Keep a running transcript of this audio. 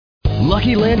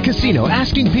Lucky Land Casino,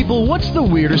 asking people, what's the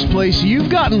weirdest place you've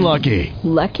gotten lucky?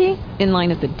 Lucky? In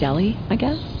line at the deli, I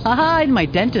guess? Aha, in my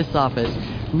dentist's office.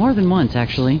 More than once,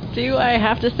 actually. Do I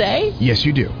have to say? Yes,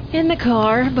 you do. In the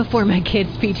car before my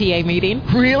kids' PTA meeting.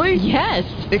 Really? Yes.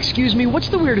 Excuse me, what's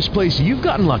the weirdest place you've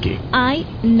gotten lucky? I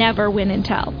never win and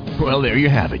tell. Well, there you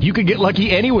have it. You can get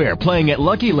lucky anywhere, playing at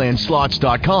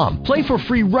LuckyLandSlots.com. Play for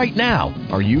free right now.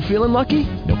 Are you feeling lucky?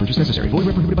 No purchase necessary. Void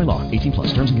where prohibited by law. 18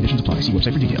 plus. Terms and conditions apply. See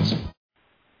website for details.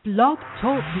 Blog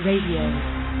Talk Radio.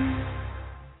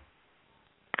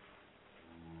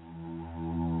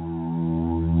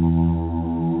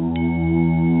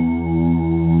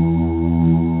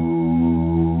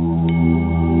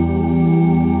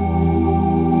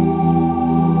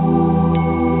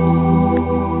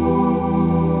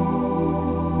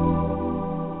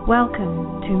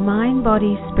 Welcome to Mind,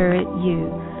 Body, Spirit, You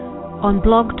on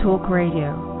Blog Talk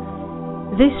Radio.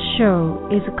 This show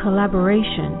is a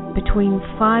collaboration between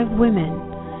 5 women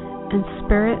and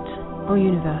Spirit or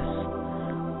Universe,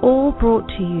 all brought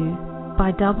to you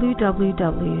by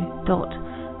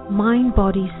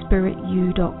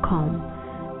www.mindbodyspiritu.com.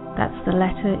 That's the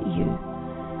letter U.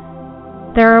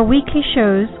 There are weekly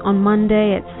shows on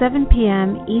Monday at 7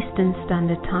 p.m. Eastern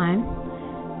Standard Time,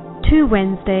 2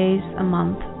 Wednesdays a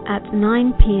month at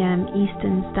 9 p.m.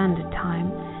 Eastern Standard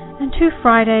Time, and 2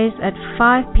 Fridays at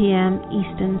 5 p.m.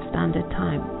 Eastern Standard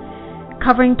Time,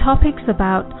 covering topics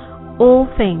about all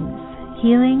things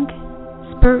healing,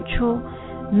 spiritual,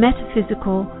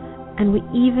 metaphysical, and we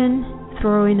even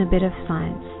throw in a bit of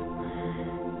science.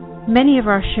 Many of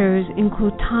our shows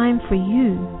include time for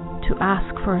you to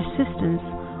ask for assistance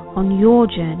on your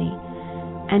journey,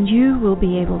 and you will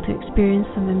be able to experience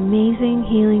some amazing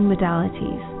healing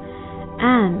modalities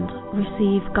and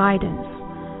receive guidance,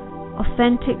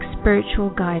 authentic spiritual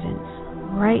guidance,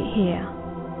 right here,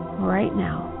 right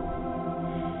now.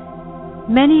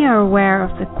 Many are aware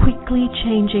of the quickly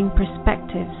changing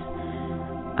perspectives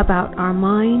about our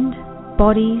mind,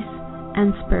 bodies,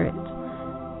 and spirit,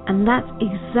 and that's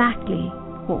exactly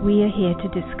what we are here to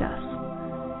discuss.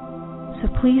 So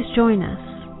please join us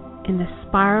in the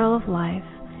spiral of life,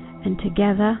 and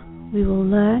together we will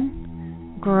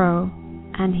learn, grow,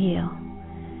 and heal.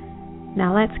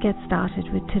 Now let's get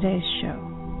started with today's show.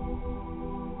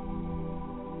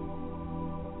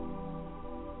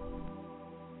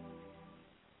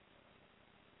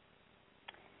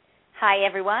 Hi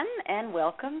everyone, and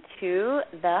welcome to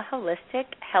the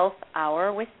Holistic Health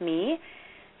Hour with me,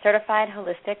 Certified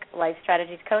Holistic Life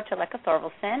Strategies Coach Aleka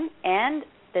Thorvalson, and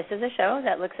this is a show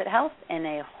that looks at health in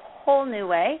a whole new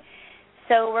way.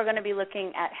 So we're going to be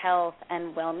looking at health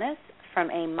and wellness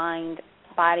from a mind,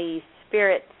 body,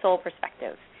 spirit, soul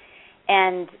perspective.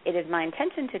 And it is my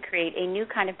intention to create a new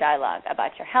kind of dialogue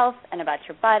about your health and about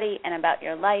your body and about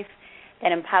your life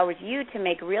that empowers you to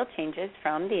make real changes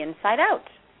from the inside out.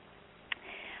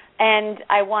 And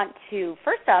I want to,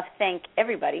 first off, thank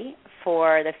everybody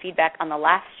for the feedback on the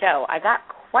last show. I got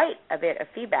quite a bit of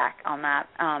feedback on that,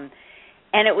 and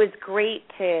it was great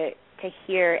to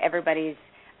hear everybody's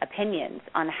opinions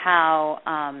on how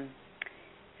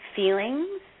feelings,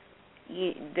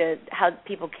 how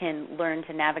people can learn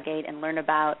to navigate and learn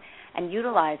about and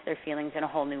utilize their feelings in a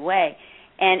whole new way.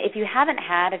 And if you haven't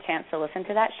had a chance to listen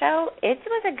to that show, it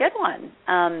was a good one.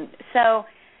 So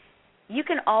you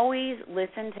can always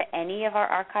listen to any of our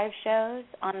archive shows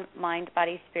on Mind,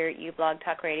 Body, Spirit, You, Blog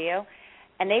Talk Radio,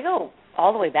 and they go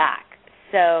all the way back.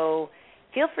 So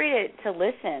feel free to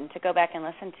listen, to go back and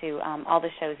listen to all the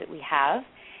shows that we have.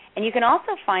 And you can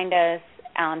also find us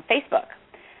on Facebook.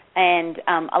 And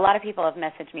a lot of people have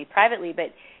messaged me privately,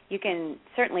 but you can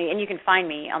certainly, and you can find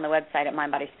me on the website at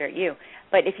Mind, Body, Spirit, You.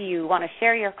 But if you want to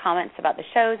share your comments about the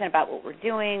shows and about what we're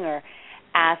doing, or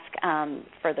ask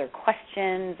further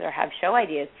questions or have show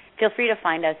ideas, feel free to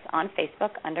find us on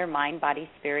Facebook under Mind, Body,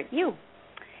 Spirit, You.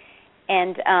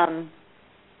 And,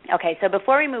 okay, so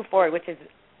before we move forward,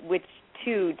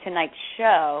 to tonight's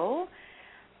show,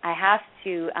 I have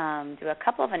to do a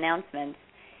couple of announcements.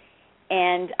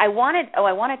 And I wanted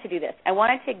to do this. I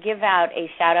wanted to give out a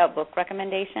shout-out book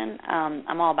recommendation.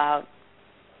 I'm all about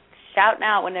shouting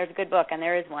out when there's a good book, and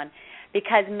there is one,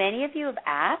 because many of you have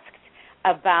asked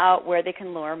about where they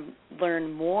can learn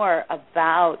more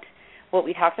about what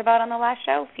we talked about on the last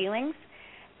show, feelings.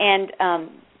 And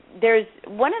there's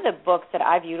one of the books that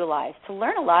I've utilized to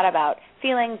learn a lot about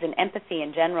feelings and empathy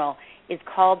in general is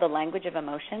called The Language of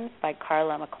Emotions by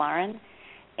Carla McLaren.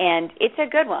 And it's a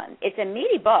good one. It's a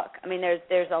meaty book. I mean,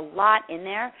 there's a lot in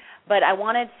there, but I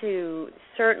wanted to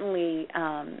certainly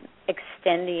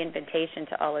extend the invitation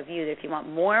to all of you that if you want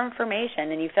more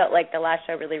information and you felt like the last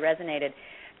show really resonated,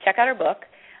 check out her book.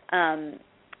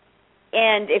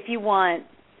 And if you want,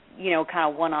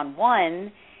 kind of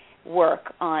one-on-one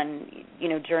work on,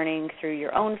 journeying through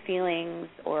your own feelings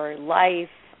or life,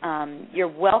 you're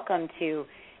welcome to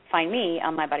find me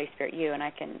on My Body Spirit You, and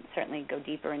I can certainly go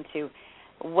deeper into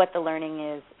what the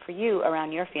learning is for you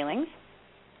around your feelings.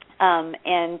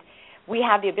 And we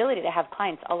have the ability to have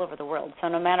clients all over the world. So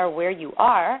no matter where you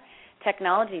are,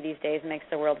 technology these days makes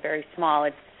the world very small.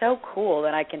 It's so cool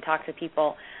that I can talk to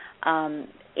people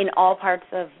in all parts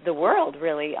of the world,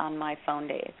 really, on my phone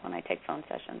days when I take phone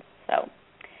sessions. So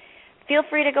feel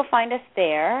free to go find us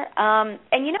there. And,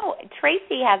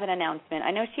 Tracy has an announcement.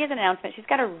 I know she has an announcement. She's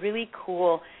got a really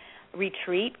cool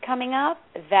retreat coming up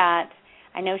that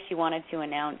I know she wanted to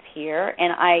announce here.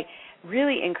 And I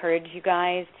really encourage you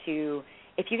guys to,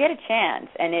 if you get a chance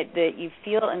and that you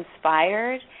feel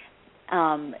inspired,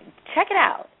 check it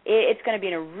out. It's going to be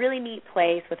in a really neat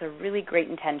place with a really great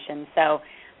intention. So,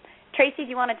 Tracy, do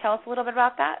you want to tell us a little bit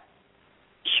about that?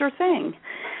 Sure thing.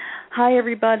 Hi,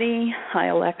 everybody. Hi,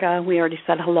 Aleka. We already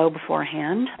said hello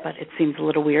beforehand, but it seems a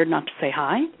little weird not to say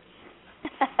hi.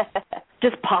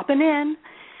 Just popping in.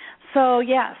 So,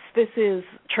 yes, this is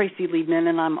Tracy Liebman,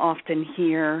 and I'm often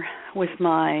here with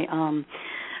my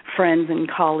friends and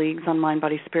colleagues on Mind,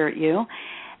 Body, Spirit, You.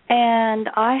 And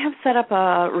I have set up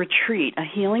a retreat, a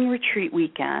healing retreat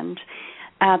weekend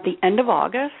at the end of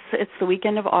August. It's the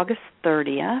weekend of August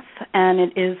 30th, and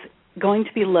it is going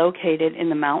to be located in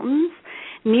the mountains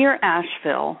near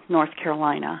Asheville, North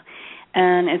Carolina.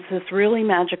 And it's this really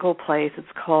magical place. It's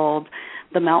called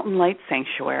the Mountain Light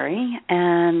Sanctuary,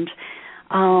 and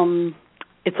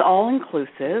it's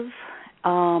all-inclusive.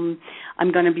 I'm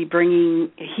going to be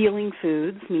bringing healing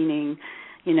foods, meaning,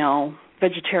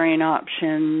 vegetarian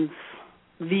options,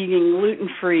 vegan,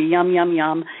 gluten-free, yum, yum,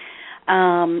 yum.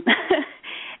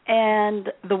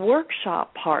 And the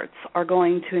workshop parts are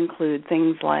going to include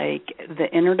things like the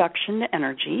introduction to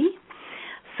energy,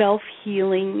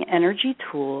 self-healing energy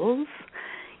tools,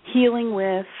 healing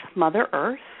with Mother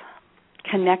Earth,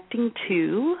 connecting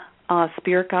to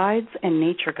spirit guides and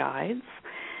nature guides.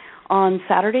 On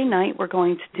Saturday night, we're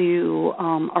going to do,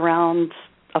 around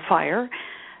a fire,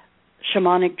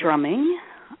 shamanic drumming,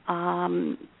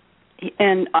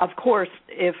 and, of course,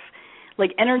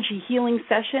 energy healing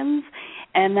sessions,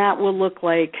 and that will look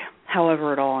like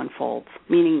however it all unfolds,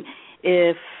 meaning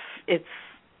if it's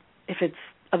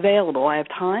available, I have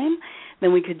time,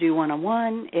 then we could do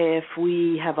one-on-one. If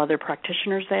we have other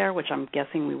practitioners there, which I'm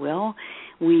guessing we will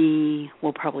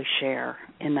probably share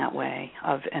in that way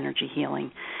of energy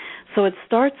healing. So it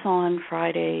starts on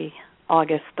Friday,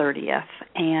 August 30th,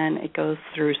 and it goes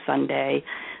through Sunday,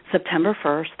 September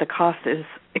 1st. The cost is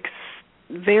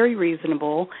very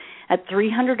reasonable at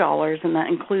 $300, and that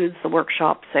includes the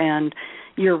workshops and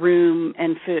your room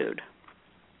and food.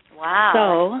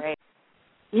 Wow, that's great.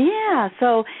 Yeah,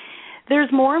 so there's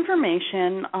more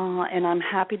information, and I'm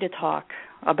happy to talk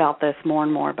about this more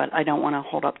and more, but I don't want to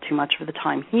hold up too much of the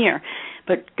time here.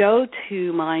 But go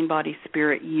to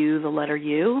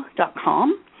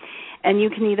mindbodyspiritu.com, and you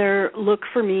can either look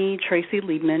for me, Tracy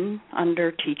Liebman,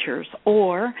 under teachers,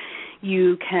 or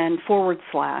you can /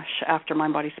 after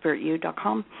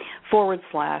mindbodyspiritu.com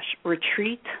 /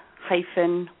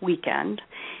 retreat-weekend,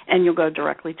 and you'll go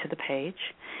directly to the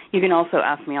page. You can also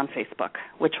ask me on Facebook,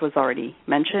 which was already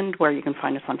mentioned, where you can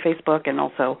find us on Facebook, and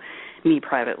also me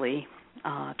privately,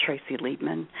 Tracy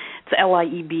Liebman. It's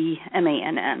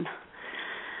Liebmann.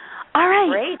 All right.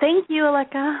 Great. Thank you,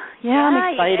 Aleka. Yeah,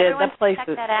 I'm excited. That place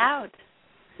check that out.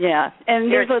 Yeah, and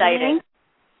You're there's excited. a link.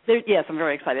 Yes, I'm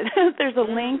very excited. There's a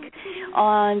link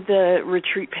on the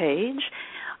retreat page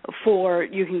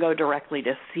you can go directly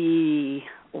to see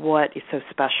what is so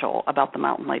special about the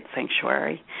Mountain Light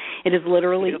Sanctuary. It is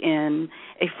literally in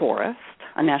a forest,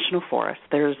 a national forest.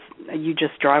 You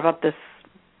just drive up this,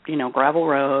 gravel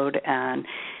road, and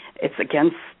it's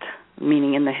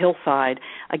meaning in the hillside,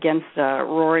 against a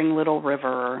roaring little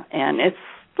river, and it's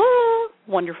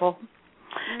wonderful.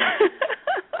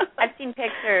 I've seen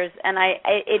pictures, and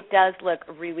it does look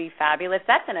really fabulous.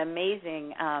 That's an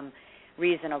amazingly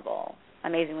reasonable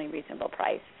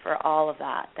price for all of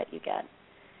that you get.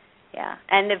 Yeah,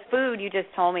 and the food you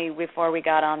just told me before we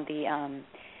got on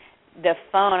the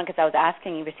phone, because I was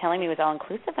asking, you were telling me it was all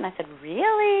inclusive, and I said,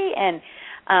 really? And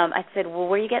I said, well,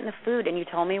 where are you getting the food? And you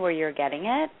told me where you're getting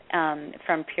it,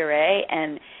 from Puree,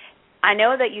 and I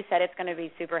know that you said it's going to be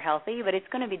super healthy, but it's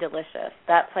going to be delicious.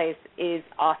 That place is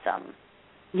awesome.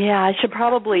 Yeah, I should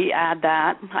probably add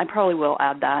that. I probably will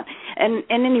add that. And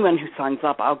anyone who signs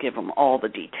up, I'll give them all the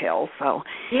details. So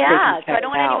yeah, so I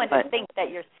don't want anyone to think that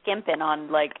you're skimping on,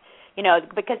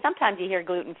 because sometimes you hear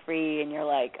gluten-free and you're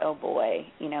like, oh, boy,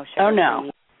 sugar-free. Oh,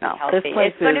 no. No, healthy. this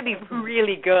place it's going to be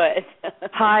really good.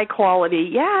 High quality.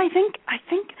 Yeah, I think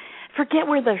forget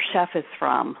where their chef is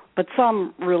from, but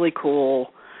some really cool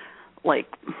like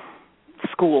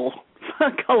school,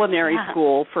 culinary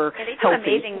school for they do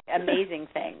healthy. amazing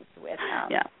things with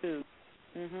food.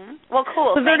 Mm-hmm. Well,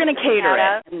 cool. So they're going to cater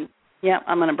it. And,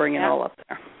 I'm going to bring it all up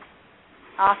there.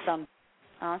 Awesome.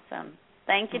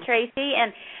 Thank you, Tracy.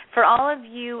 And for all of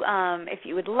you, if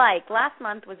you would like, last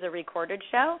month was a recorded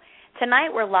show. Tonight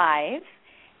we're live,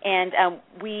 and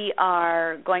we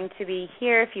are going to be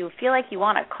here. If you feel like you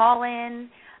want to call in,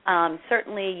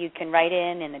 certainly you can write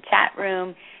in the chat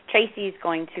room. Tracy's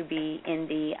going to be in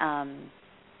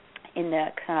the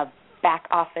kind of back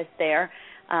office there,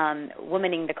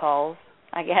 womaning the calls,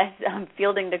 I guess,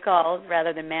 fielding the calls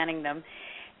rather than manning them.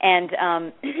 And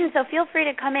so feel free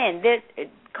to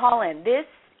call in. This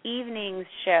evening's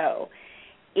show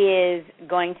is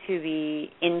going to be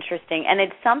interesting, and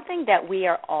it's something that we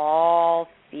are all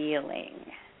feeling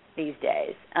these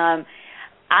days.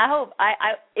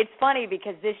 It's funny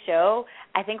because this show,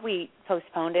 I think we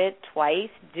postponed it twice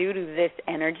due to this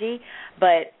energy,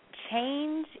 but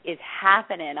change is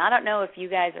happening. I don't know if you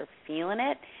guys are feeling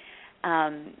it,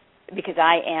 because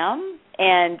I am,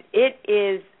 and it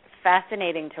is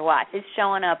fascinating to watch. It's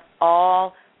showing up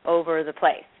all over the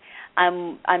place.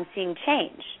 I'm seeing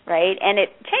change, right? And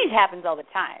change happens all the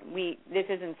time. This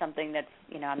isn't something that's,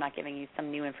 I'm not giving you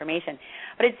some new information,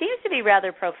 but it seems to be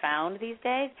rather profound these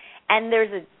days. And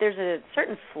there's a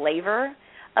certain flavor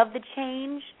of the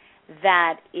change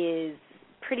that is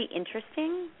pretty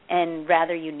interesting and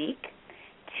rather unique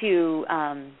to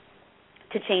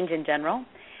change in general.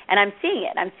 And I'm seeing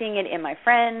it. I'm seeing it in my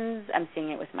friends. I'm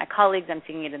seeing it with my colleagues. I'm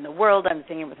seeing it in the world. I'm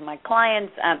seeing it with my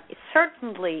clients.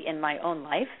 Certainly in my own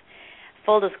life.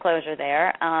 Full disclosure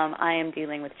there. I am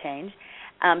dealing with change.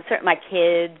 Certainly my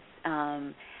kids.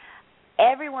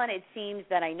 Everyone, it seems,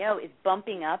 that I know is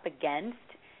bumping up against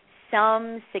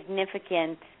some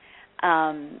significant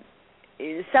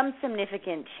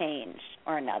change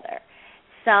or another.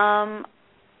 Some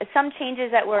changes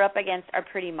that we're up against are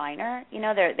pretty minor.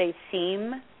 They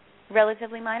seem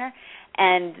relatively minor,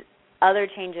 and other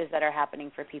changes that are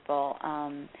happening for people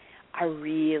are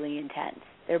really intense.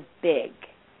 They're big.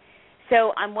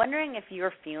 So I'm wondering if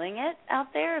you're feeling it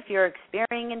out there, if you're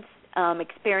experiencing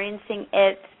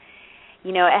it.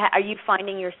 Are you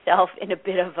finding yourself in a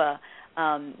bit of a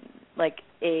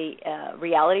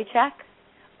reality check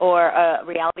or a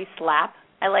reality slap,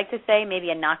 I like to say, maybe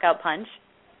a knockout punch?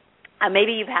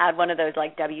 Maybe you've had one of those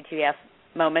like WTF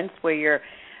moments where you're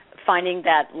finding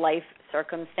that life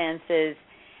circumstances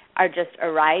are just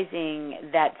arising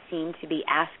that seem to be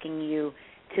asking you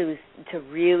to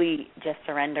really just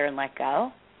surrender and let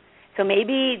go. So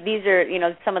maybe these are,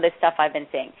 some of the stuff I've been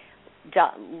saying.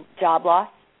 Job loss.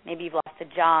 Maybe you've lost a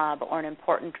job or an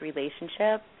important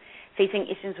relationship. Facing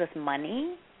issues with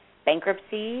money,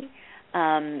 bankruptcy,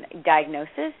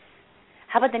 diagnosis.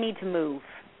 How about the need to move?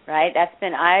 Right?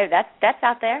 That's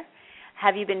out there.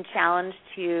 Have you been challenged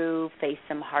to face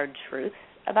some hard truths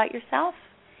about yourself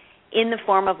in the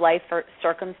form of life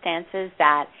circumstances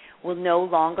that will no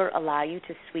longer allow you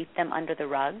to sweep them under the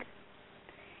rug?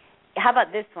 How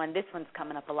about this one? This one's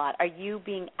coming up a lot. Are you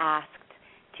being asked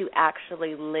to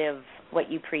actually live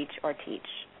what you preach or teach?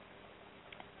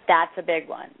 That's a big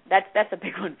one. That's a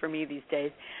big one for me these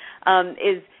days.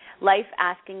 Is life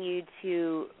asking you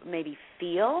to maybe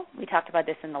feel? We talked about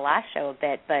this in the last show a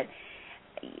bit, but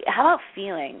how about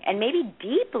feeling, and maybe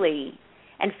deeply,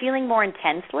 and feeling more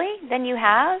intensely than you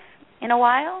have in a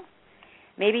while?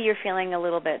 Maybe you're feeling a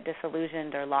little bit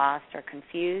disillusioned or lost or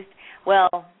confused. Well,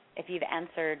 if you've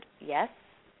answered yes,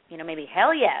 maybe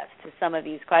hell yes to some of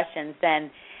these questions,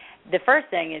 then the first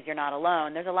thing is you're not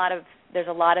alone. There's a lot of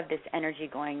this energy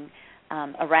going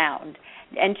around,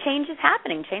 and change is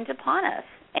happening, change upon us.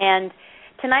 And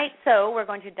tonight, we're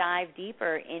going to dive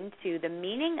deeper into the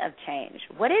meaning of change.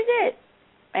 What is it?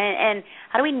 And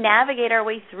how do we navigate our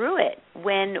way through it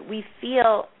when we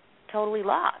feel totally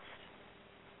lost?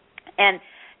 And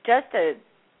just a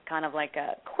kind of like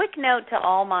a quick note to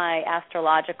all my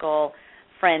astrological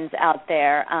friends out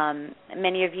there,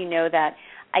 many of you know that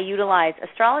I utilize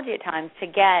astrology at times to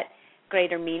get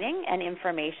greater meaning and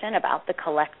information about the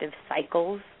collective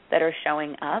cycles that are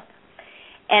showing up.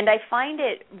 And I find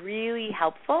it really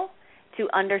helpful to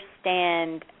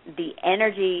understand the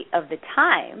energy of the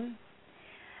time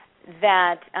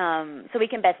that so we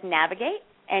can best navigate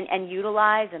and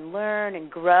utilize and learn and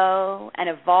grow and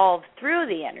evolve through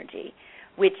the energy,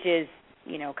 which is,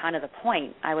 kind of the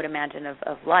point, I would imagine,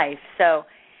 of life. So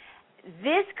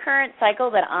this current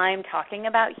cycle that I'm talking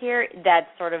about here that's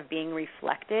sort of being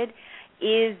reflected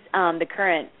is the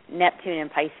current Neptune and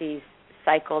Pisces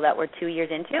cycle that we're 2 years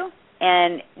into.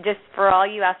 And just for all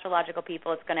you astrological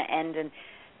people, it's going to end in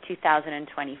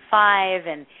 2025.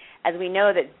 And as we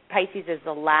know that Pisces is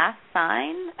the last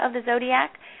sign of the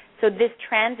zodiac, so this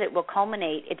transit will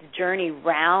culminate its journey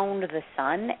round the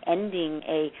sun, ending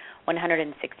a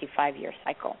 165-year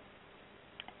cycle.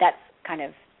 That's kind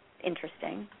of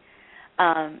interesting,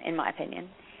 in my opinion.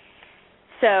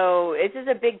 So this is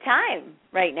a big time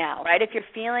right now, right? If you're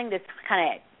feeling this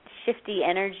kind of shifty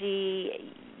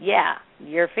energy, yeah,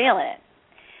 you're feeling it.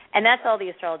 And that's all the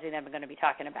astrology that I'm going to be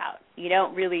talking about. You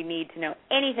don't really need to know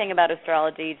anything about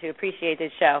astrology to appreciate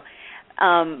this show.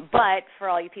 But for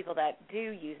all you people that do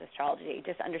use astrology,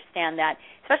 just understand that,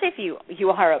 especially if you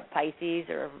are a Pisces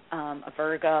or a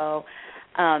Virgo,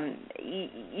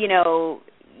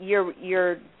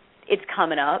 it's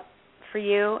coming up for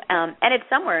you, and it's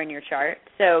somewhere in your chart.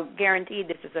 So guaranteed,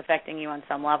 this is affecting you on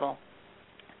some level.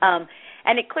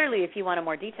 And it clearly, if you want a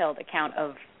more detailed account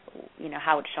of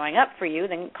how it's showing up for you,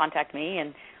 then contact me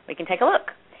and we can take a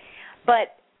look.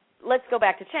 But let's go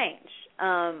back to change.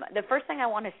 The first thing I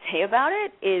want to say about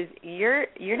it is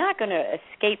you're not going to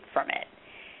escape from it.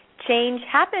 Change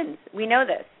happens. We know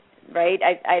this, right?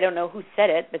 I don't know who said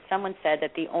it, but someone said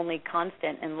that the only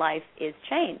constant in life is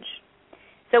change.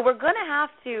 So we're going to have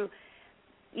to,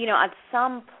 at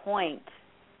some point,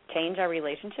 change our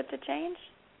relationship to change,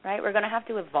 right? We're going to have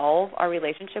to evolve our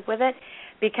relationship with it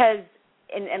because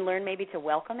and learn maybe to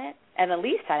welcome it and at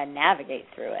least how to navigate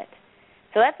through it.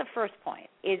 So that's the first point,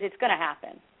 is it's going to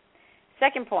happen.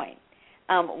 Second point,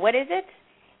 what is it?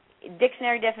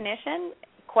 Dictionary definition,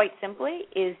 quite simply,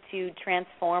 is to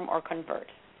transform or convert.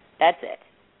 That's it,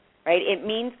 right? It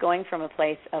means going from a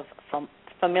place of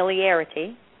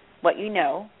familiarity, what you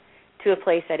know, to a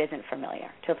place that isn't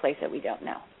familiar, to a place that we don't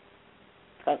know.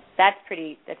 So that's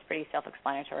pretty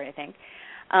self-explanatory, I think.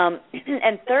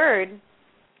 And third,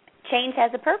 change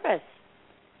has a purpose.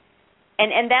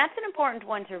 And that's an important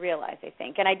one to realize, I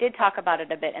think. And I did talk about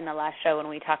it a bit in the last show when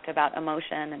we talked about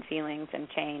emotion and feelings and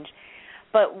change.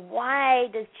 But why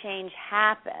does change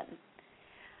happen?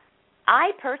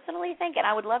 I personally think, and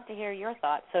I would love to hear your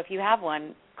thoughts, so if you have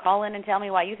one, call in and tell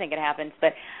me why you think it happens.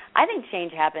 But I think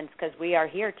change happens because we are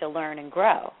here to learn and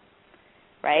grow,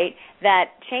 right?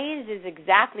 That change is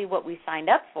exactly what we signed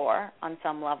up for on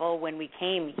some level when we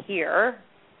came here,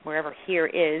 wherever here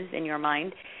is in your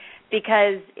mind,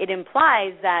 because it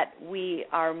implies that we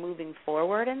are moving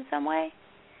forward in some way,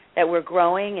 that we're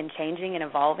growing and changing and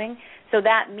evolving. So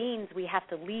that means we have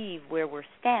to leave where we're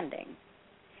standing.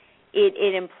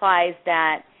 It implies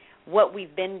that what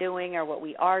we've been doing or what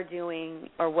we are doing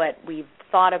or what we've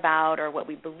thought about or what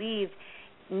we believe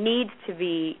needs to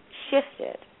be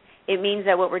shifted. It means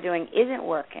that what we're doing isn't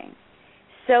working,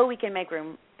 so we can make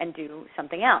room and do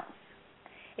something else.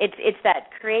 It's that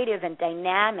creative and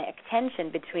dynamic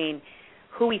tension between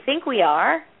who we think we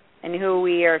are and who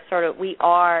we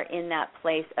are in that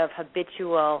place of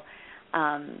habitual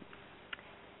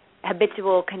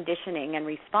conditioning and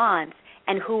response,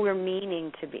 and who we're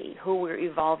meaning to be, who we're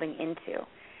evolving into.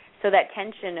 So that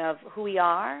tension of who we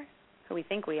are, who we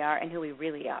think we are, and who we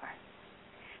really are.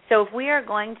 So if we are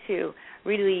going to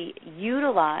really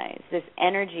utilize this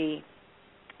energy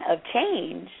of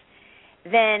change,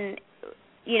 then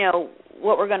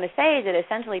what we're going to say is it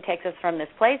essentially takes us from this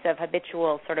place of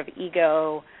habitual sort of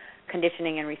ego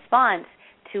conditioning and response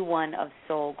to one of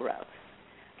soul growth.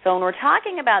 So when we're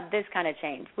talking about this kind of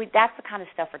change, that's the kind of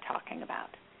stuff we're talking about.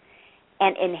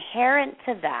 And inherent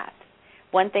to that,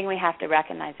 one thing we have to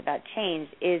recognize about change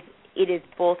is it is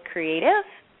both creative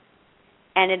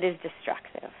and it is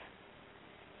destructive,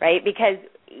 right? Because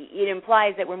it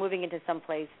implies that we're moving into some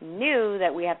place new,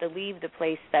 that we have to leave the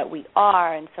place that we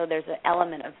are, and so there's an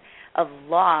element of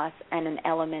loss and an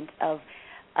element of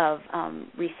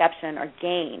reception or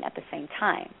gain at the same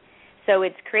time. So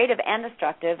it's creative and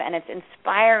destructive, and it's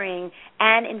inspiring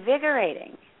and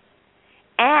invigorating.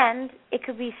 And it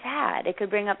could be sad. It could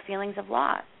bring up feelings of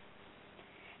loss.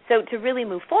 So to really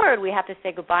move forward, we have to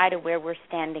say goodbye to where we're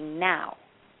standing now.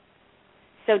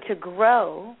 So to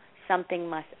grow, something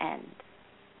must end,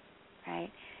 right?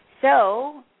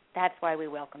 So that's why we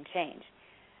welcome change.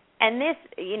 And this,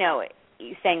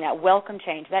 saying that welcome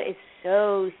change, that is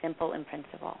so simple in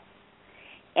principle.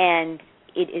 And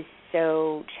it is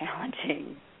so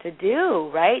challenging to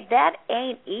do, right? That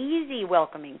ain't easy,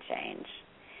 welcoming change,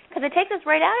 because it takes us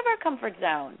right out of our comfort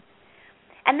zone.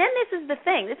 And then this is the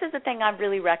thing. This is the thing I've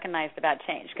really recognized about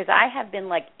change, because I have been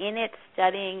in it,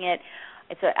 studying it.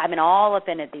 I've been all up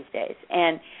in it these days.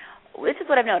 And this is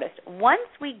what I've noticed. Once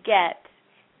we get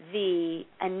the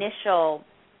initial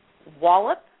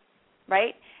wallop,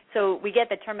 right? So we get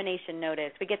the termination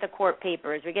notice, we get the court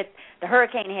papers, we get the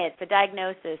hurricane hits, the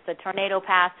diagnosis, the tornado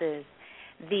passes,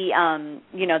 the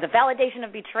the validation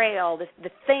of betrayal. The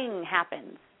thing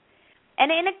happens,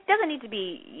 and it doesn't need to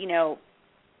be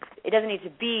it doesn't need to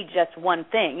be just one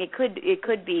thing. It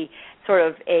could be sort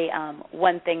of a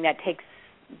one thing that takes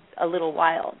a little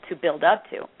while to build up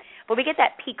to, but we get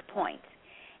that peak point,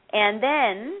 and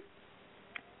then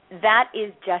that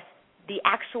is just the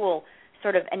actual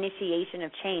sort of initiation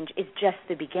of change is just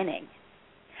the beginning.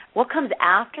 What comes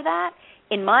after that,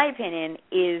 in my opinion,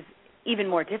 is even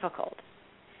more difficult,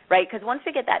 right? Because once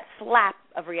we get that slap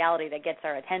of reality that gets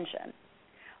our attention,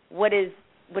 what is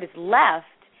left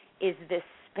is this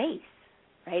space,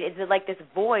 right? It's like this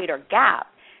void or gap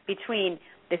between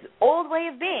this old way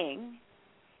of being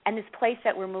and this place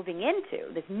that we're moving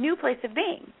into, this new place of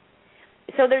being.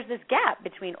 So there's this gap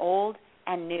between old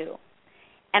and new.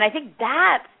 And I think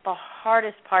that's the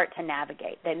hardest part to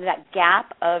navigate, that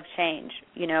gap of change,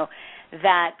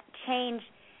 that change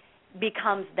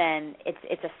becomes then,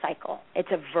 it's a cycle, it's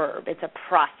a verb, it's a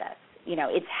process,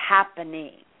 it's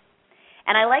happening.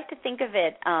 And I like to think of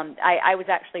it, I was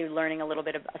actually learning a little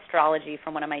bit of astrology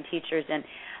from one of my teachers,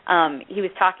 and he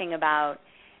was talking about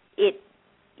it,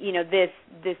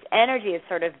 this energy is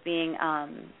sort of being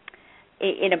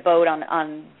in a boat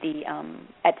on the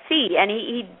at sea, and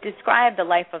he described The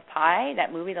Life of Pi,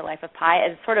 that movie, The Life of Pi,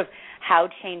 as sort of how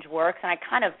change works, and I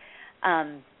kind of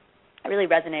I really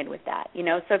resonated with that.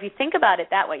 So if you think about it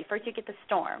that way, first you get the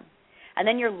storm, and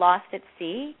then you're lost at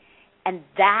sea, and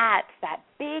that's that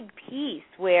big piece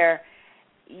where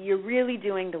you're really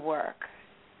doing the work,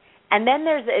 and then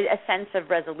there's a sense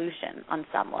of resolution on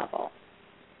some level,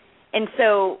 and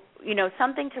so.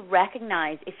 Something to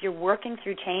recognize if you're working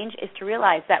through change is to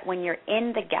realize that when you're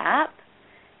in the gap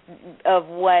of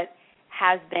what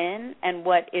has been and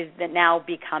what is the now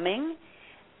becoming,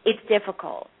 it's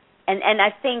difficult. And I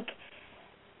think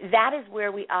that is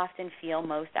where we often feel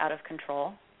most out of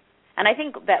control. And I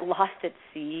think that lost at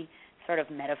sea sort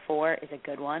of metaphor is a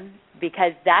good one,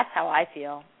 because that's how I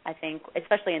feel, I think,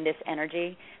 especially in this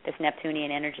energy, this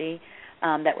Neptunian energy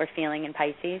that we're feeling in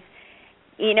Pisces.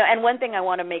 And one thing I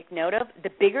want to make note of, the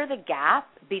bigger the gap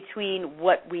between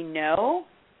what we know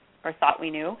or thought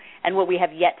we knew and what we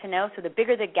have yet to know, so the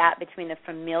bigger the gap between the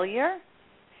familiar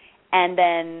and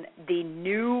then the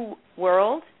new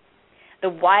world, the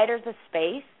wider the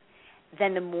space,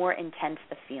 then the more intense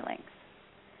the feelings.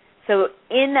 So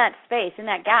in that space, in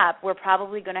that gap, we're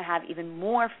probably going to have even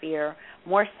more fear,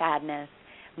 more sadness,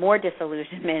 more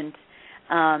disillusionment,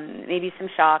 maybe some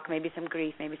shock, maybe some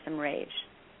grief, maybe some rage.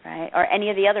 Right? Or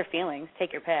any of the other feelings,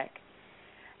 take your pick.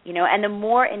 And the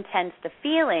more intense the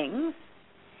feelings,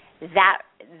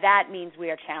 that means we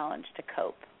are challenged to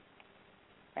cope.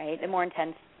 Right? The more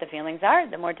intense the feelings are,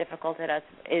 the more difficult it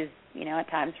is, at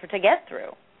times to get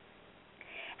through.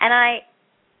 And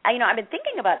I've been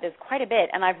thinking about this quite a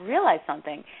bit, and I've realized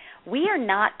something. We are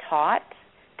not taught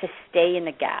to stay in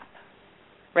the gap,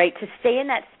 right? To stay in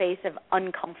that space of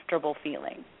uncomfortable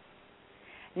feeling.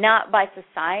 Not by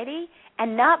society,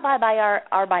 and not by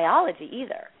our biology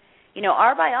either.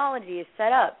 Our biology is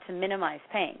set up to minimize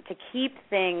pain, to keep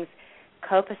things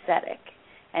copacetic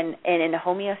and in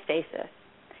homeostasis,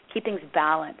 keep things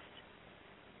balanced.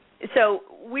 So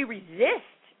we resist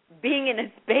being in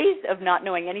a space of not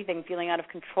knowing anything, feeling out of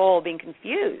control, being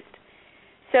confused.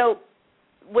 So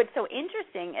what's so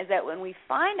interesting is that when we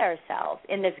find ourselves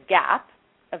in this gap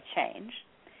of change,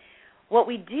 what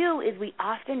we do is we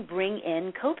often bring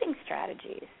in coping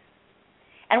strategies.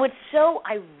 And what's so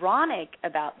ironic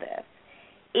about this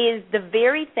is the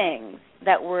very things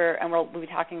that we'll be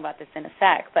talking about this in a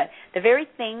sec, but the very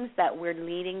things that we're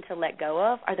needing to let go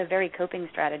of are the very coping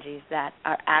strategies that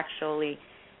are actually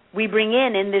we bring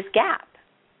in this gap.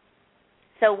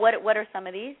 So what are some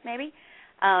of these, maybe?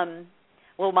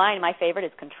 My favorite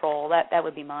is control. That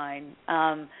would be mine.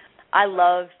 I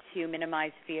love to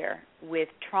minimize fear with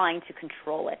trying to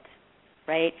control it,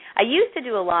 right? I used to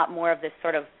do a lot more of this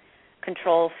sort of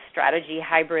control strategy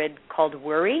hybrid called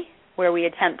worry, where we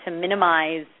attempt to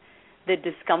minimize the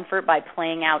discomfort by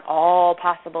playing out all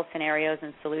possible scenarios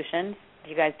and solutions.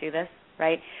 You guys do this,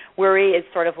 right? Worry is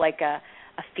sort of like a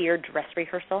fear dress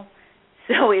rehearsal.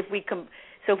 So if we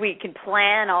can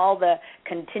plan all the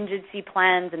contingency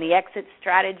plans and the exit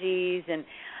strategies, and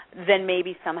then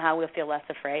maybe somehow we'll feel less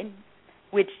afraid,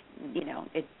 which,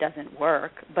 it doesn't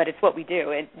work, but it's what we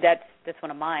do. That's one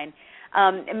of mine.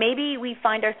 Maybe we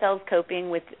find ourselves coping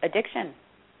with addiction,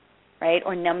 right,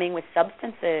 or numbing with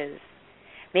substances.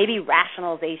 Maybe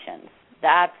rationalizations.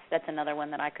 That's another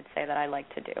one that I could say that I like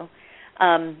to do.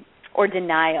 Or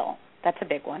denial. That's a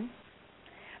big one.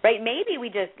 right? Maybe we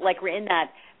just, like,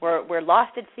 we're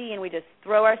lost at sea and we just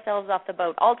throw ourselves off the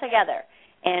boat altogether,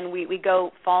 and we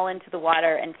go fall into the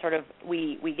water and sort of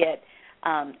we get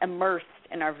immersed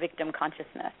in our victim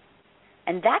consciousness.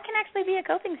 And that can actually be a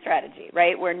coping strategy,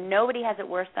 right, where nobody has it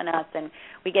worse than us, and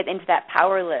we get into that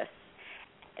powerless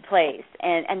place,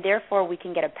 and therefore we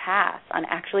can get a pass on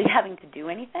actually having to do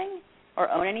anything or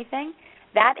own anything.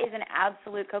 That is an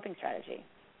absolute coping strategy.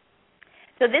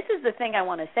 So this is the thing I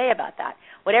want to say about that.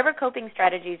 Whatever coping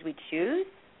strategies we choose,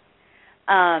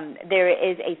 there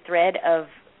is a thread of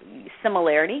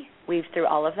similarity weaves through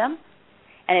all of them,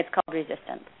 and it's called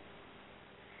resistance.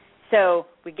 So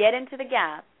we get into the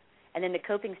gap, and then the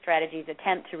coping strategies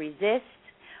attempt to resist,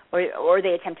 or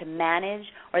they attempt to manage,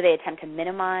 or they attempt to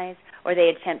minimize, or they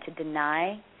attempt to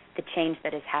deny the change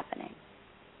that is happening.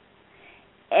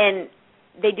 And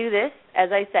they do this, as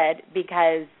I said,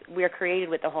 because we're created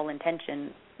with the whole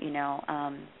intention,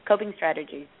 coping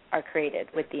strategies are created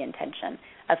with the intention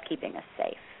of keeping us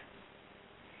safe.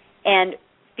 And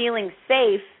feeling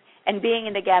safe and being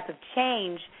in the gap of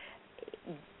change,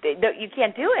 you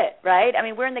can't do it, right? I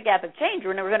mean, we're in the gap of change.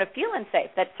 We're going to feel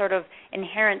unsafe. That's sort of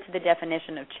inherent to the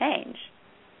definition of change.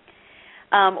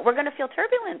 We're going to feel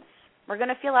turbulence. We're going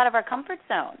to feel out of our comfort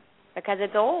zone because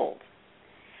it's old.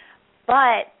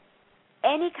 But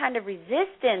any kind of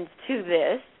resistance to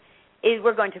this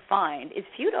we're going to find is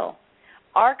futile.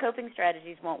 Our coping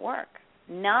strategies won't work,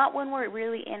 not when we're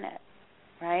really in it,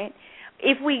 right?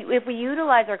 If we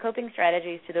utilize our coping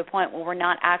strategies to the point where we're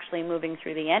not actually moving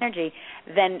through the energy,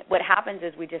 then what happens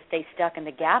is we just stay stuck in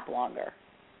the gap longer.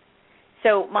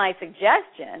 So my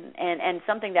suggestion, and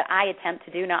something that I attempt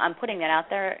to do, now I'm putting that out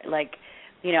there, like,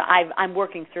 I'm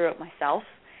working through it myself,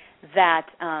 that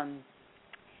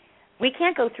we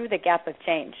can't go through the gap of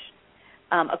change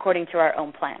according to our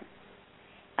own plan.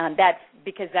 That's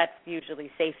because that's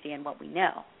usually safety and what we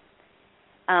know.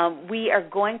 We are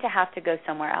going to have to go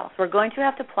somewhere else. We're going to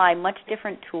have to apply much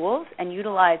different tools and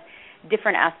utilize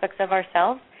different aspects of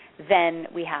ourselves than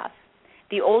we have.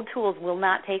 The old tools will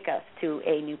not take us to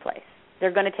a new place.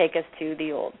 They're going to take us to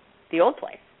the old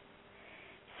place.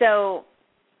 So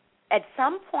at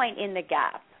some point in the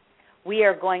gap, we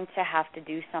are going to have to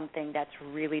do something that's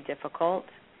really difficult,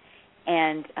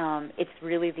 and it's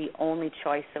really the only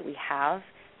choice that we have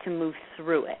to move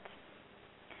through it,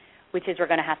 which is we're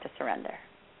going to have to surrender.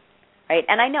 Right?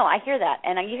 And I know, I hear that,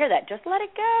 and you hear that, just let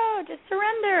it go, just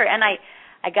surrender. And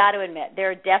I got to admit, there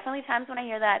are definitely times when I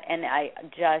hear that, and I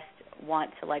just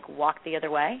want to, walk the other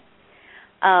way.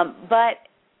 But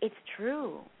it's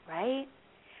true, right?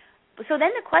 So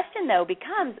then the question, though,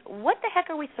 becomes, what the heck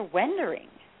are we surrendering?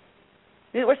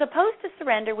 We're supposed to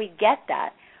surrender, we get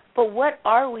that, but what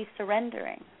are we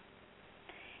surrendering?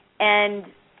 And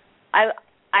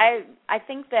I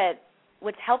think that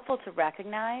what's helpful to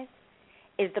recognize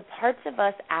is the parts of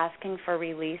us asking for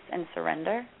release and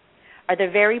surrender are the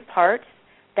very parts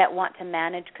that want to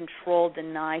manage, control,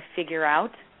 deny, figure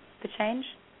out the change.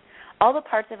 All the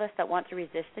parts of us that want to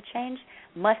resist the change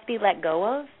must be let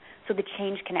go of so the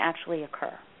change can actually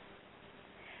occur.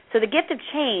 So the gift of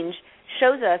change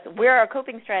shows us where our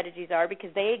coping strategies are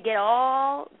because they get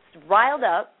all riled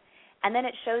up, and then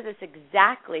it shows us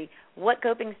exactly what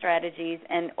coping strategies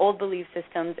and old belief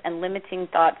systems and limiting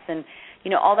thoughts and,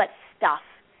 all that stuff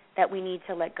that we need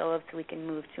to let go of so we can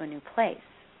move to a new place.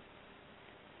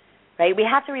 Right? We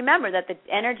have to remember that the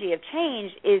energy of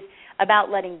change is about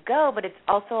letting go, but it's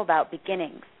also about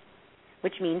beginnings,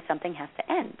 which means something has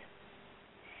to end.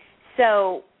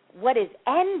 So what is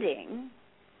ending,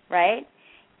 right,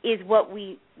 is what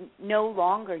we no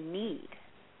longer need.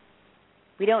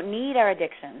 We don't need our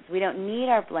addictions. We don't need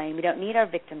our blame. We don't need our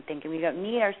victim thinking. We don't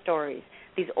need our stories,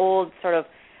 these old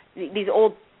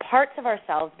parts of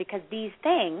ourselves, because these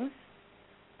things,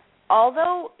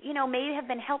 although, may have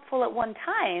been helpful at one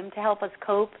time to help us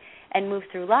cope and move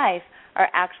through life, are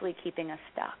actually keeping us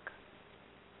stuck.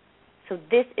 So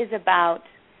this is about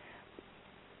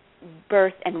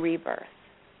birth and rebirth,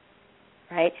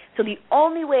 right? So the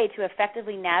only way to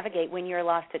effectively navigate when you're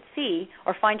lost at sea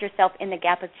or find yourself in the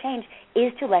gap of change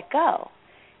is to let go.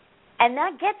 And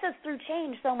that gets us through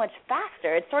change so much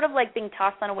faster. It's sort of like being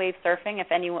tossed on a wave surfing,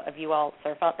 if any of you all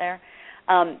surf out there.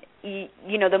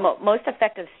 The most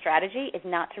effective strategy is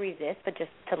not to resist, but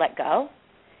just to let go.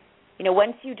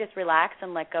 Once you just relax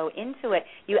and let go into it,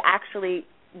 you actually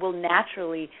will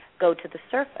naturally go to the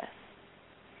surface.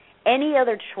 Any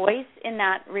other choice in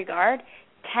that regard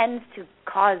tends to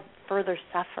cause further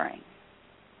suffering.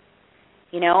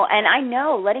 And I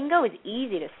know letting go is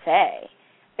easy to say.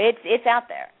 It's out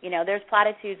there. There's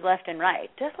platitudes left and right.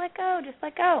 Just let go, just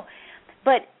let go.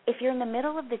 But if you're in the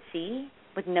middle of the sea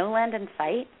with no land in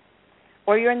sight,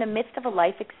 or you're in the midst of a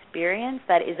life experience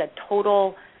that is a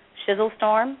total shizzle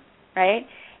storm, right?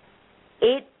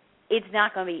 It's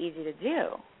not going to be easy to do.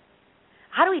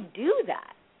 How do we do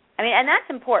that? I mean, and that's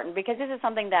important because this is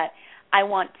something that I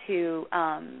want to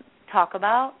talk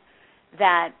about,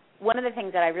 that one of the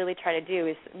things that I really try to do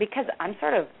is, because I'm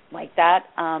sort of like that,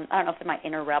 I don't know if it's my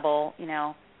inner rebel,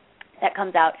 that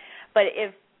comes out, but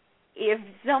if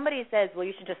somebody says, well,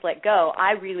 you should just let go,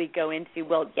 I really go into,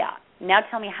 well, yeah, now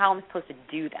tell me how I'm supposed to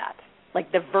do that,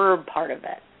 like the verb part of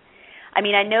it. I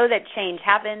mean, I know that change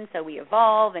happens, so we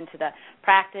evolve into the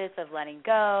practice of letting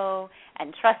go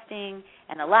and trusting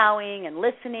and allowing and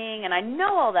listening, and I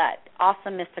know all that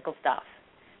awesome mystical stuff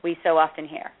we so often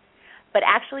hear. But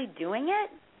actually doing it,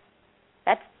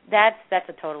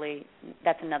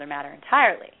 that's another matter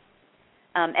entirely.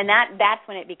 And that's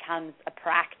when it becomes a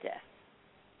practice.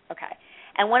 Okay.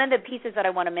 And one of the pieces that I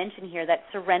want to mention here, that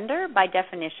surrender by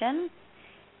definition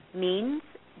means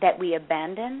that we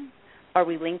abandon or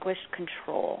relinquish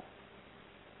control.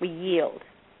 We yield.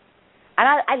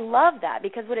 And I love that,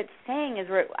 because what it's saying is,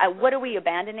 what are we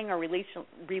abandoning or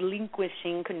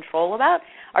relinquishing control about?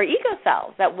 Our ego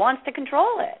selves that wants to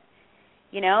control it.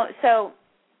 So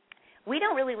we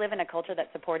don't really live in a culture that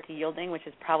supports yielding, which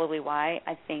is probably why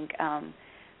I think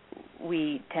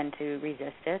we tend to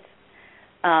resist it.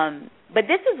 But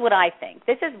this is what I think.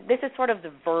 This is sort of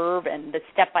the verb and the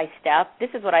step-by-step. This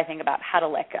is what I think about how to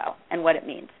let go and what it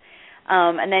means.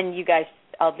 And then you guys,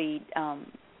 I'll be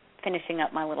finishing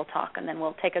up my little talk, and then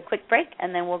we'll take a quick break,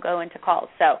 and then we'll go into calls.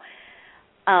 So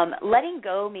letting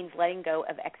go means letting go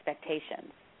of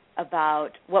expectations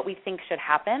about what we think should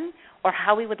happen or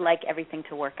how we would like everything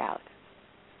to work out.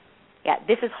 Yeah,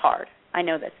 this is hard. I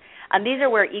know this. These are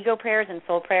where ego prayers and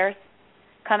soul prayers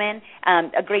come in.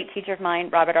 A great teacher of mine,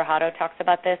 Robert Arhado, talks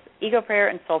about this. Ego prayer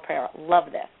and soul prayer. Love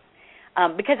this.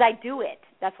 Because I do it.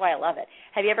 That's why I love it.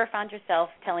 Have you ever found yourself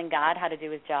telling God how to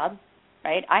do his job?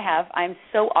 Right? I have. I'm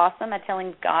so awesome at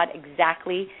telling God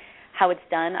exactly how it's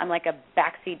done. I'm like a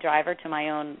backseat driver to my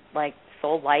own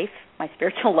soul life, my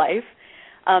spiritual life,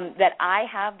 that I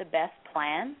have the best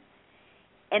plan.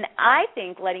 And I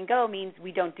think letting go means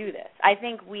we don't do this. I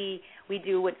think we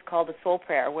do what's called a soul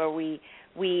prayer, where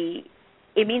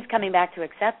it means coming back to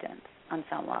acceptance on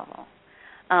some level.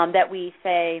 That we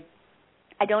say,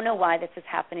 I don't know why this is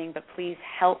happening, but please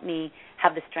help me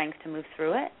have the strength to move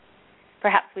through it.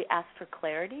 Perhaps we ask for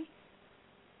clarity.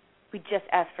 We just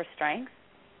ask for strength.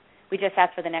 We just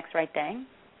ask for the next right thing,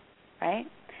 right?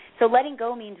 So letting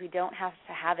go means we don't have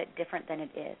to have it different than it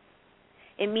is.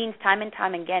 It means time and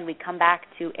time again we come back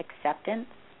to acceptance.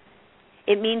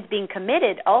 It means being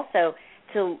committed also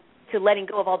to letting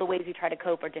go of all the ways we try to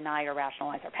cope or deny or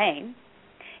rationalize our pain.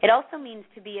 It also means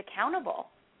to be accountable,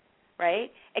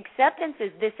 right? Acceptance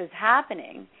is, this is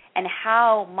happening, and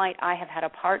how might I have had a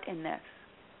part in this?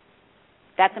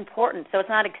 That's important. So it's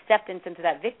not acceptance into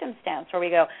that victim stance where we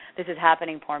go, this is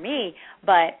happening for me,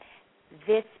 but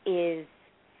this is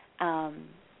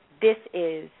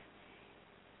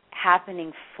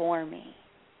happening for me,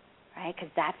 right? Because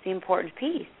that's the important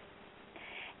piece.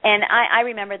 And I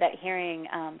remember that hearing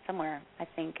somewhere, I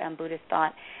think Buddhist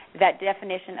thought, that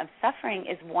definition of suffering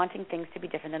is wanting things to be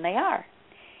different than they are.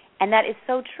 And that is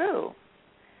so true.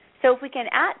 So if we can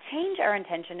change our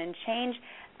intention and change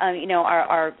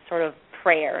our sort of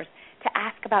prayers to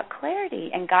ask about clarity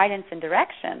and guidance and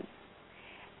direction,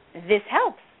 this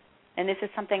helps. And this is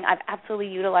something I've absolutely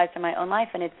utilized in my own life,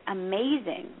 and it's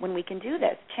amazing when we can do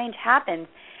this. Change happens,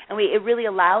 and it really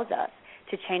allows us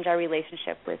to change our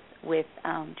relationship with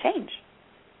change.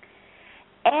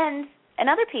 And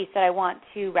another piece that I want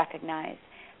to recognize,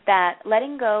 that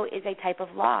letting go is a type of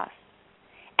loss,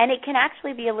 and it can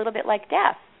actually be a little bit like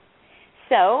death.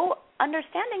 So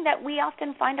understanding that we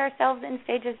often find ourselves in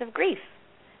stages of grief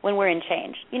when we're in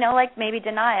change, like maybe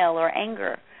denial or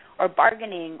anger or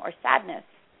bargaining or sadness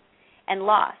and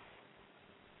loss,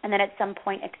 and then at some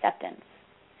point acceptance.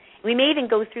 We may even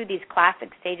go through these classic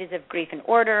stages of grief in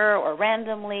order or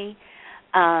randomly,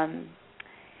 and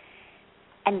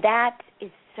that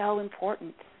is so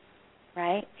important,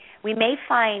 right? We may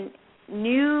find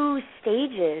new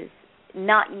stages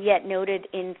not yet noted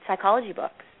in psychology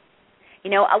books.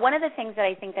 One of the things that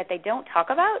I think that they don't talk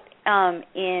about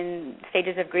in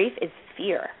stages of grief is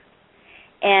fear.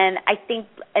 And I think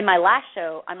in my last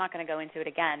show, I'm not going to go into it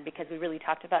again because we really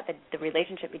talked about the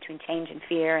relationship between change and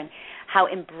fear and how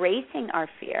embracing our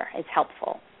fear is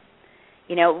helpful.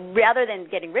 Rather than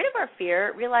getting rid of our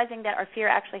fear, realizing that our fear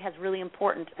actually has really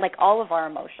important, like all of our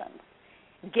emotions,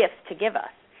 gifts to give us.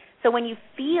 So when you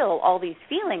feel all these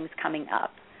feelings coming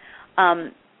up,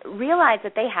 realize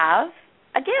that they have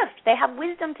a gift. They have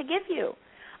wisdom to give you.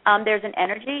 There's an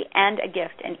energy and a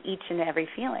gift in each and every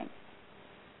feeling.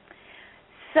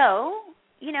 So,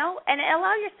 and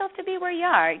allow yourself to be where you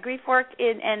are. Grief work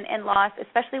and loss,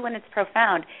 especially when it's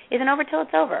profound, isn't over till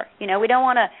it's over. We don't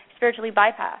want to spiritually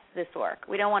bypass this work.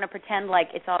 We don't want to pretend like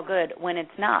it's all good when it's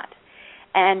not.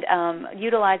 And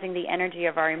utilizing the energy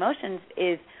of our emotions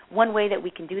is one way that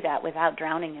we can do that without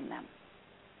drowning in them.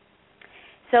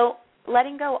 So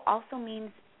letting go also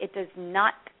means it does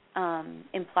not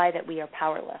imply that we are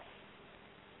powerless.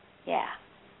 Yeah.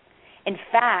 In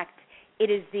fact, it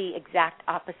is the exact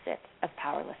opposite of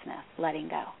powerlessness, letting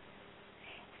go.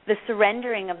 The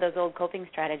surrendering of those old coping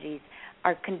strategies,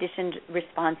 our conditioned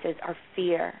responses, our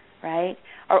fear, right,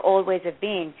 our old ways of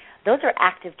being, those are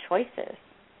active choices.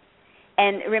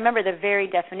 And remember, the very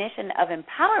definition of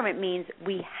empowerment means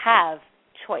we have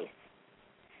choice.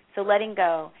 So letting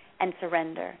go and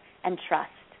surrender and trust,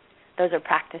 those are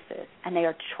practices, and they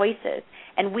are choices.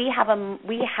 And we have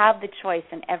the choice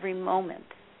in every moment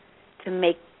to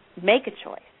make a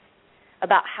choice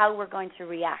about how we're going to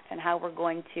react and how we're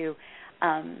going to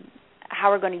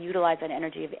utilize that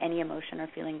energy of any emotion or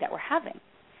feeling that we're having.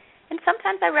 And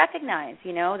sometimes I recognize,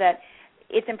 that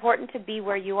it's important to be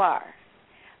where you are,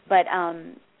 but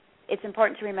it's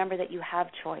important to remember that you have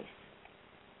choice.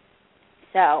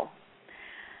 So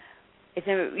it's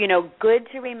good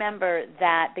to remember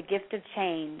that the gift of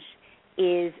change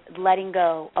is letting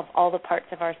go of all the parts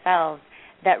of ourselves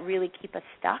that really keep us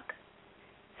stuck,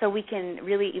 so we can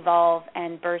really evolve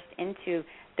and burst into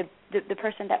the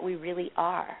person that we really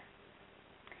are.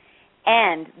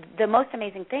 And the most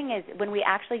amazing thing is when we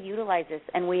actually utilize this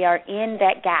and we are in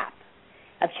that gap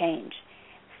of change,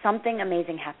 something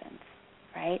amazing happens,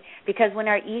 right? Because when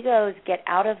our egos get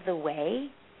out of the way,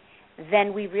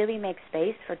 then we really make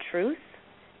space for truth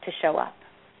to show up.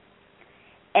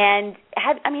 And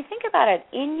think about it.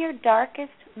 In your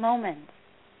darkest moments,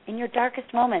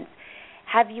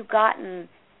 have you gotten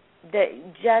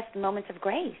just moments of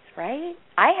grace, right?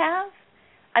 I have.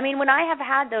 When I have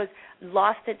had those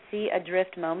lost at sea,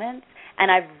 adrift moments,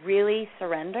 and I've really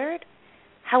surrendered,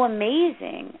 how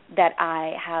amazing that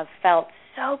I have felt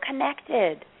so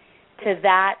connected to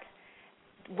that,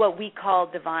 what we call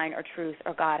divine or truth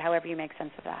or God, however you make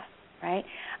sense of that, right?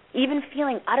 Even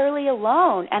feeling utterly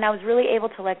alone, and I was really able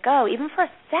to let go, even for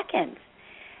a second,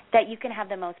 that you can have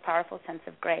the most powerful sense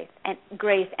of grace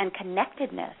and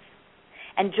connectedness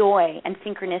and joy and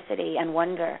synchronicity and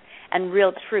wonder and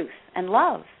real truth and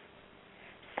love.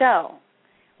 So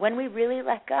when we really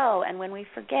let go and when we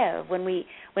forgive, when we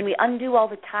undo all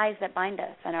the ties that bind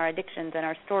us and our addictions and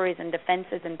our stories and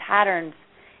defenses and patterns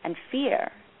and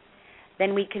fear,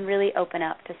 then we can really open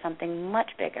up to something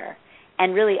much bigger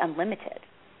and really unlimited,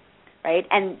 right?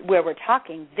 And where we're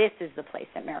talking, this is the place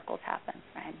that miracles happen,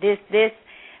 right? This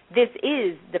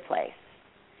is the place.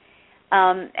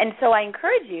 And so I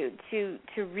encourage you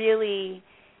to really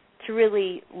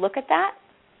look at that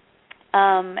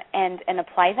and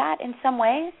apply that in some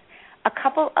ways. A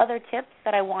couple other tips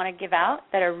that I want to give out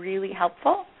that are really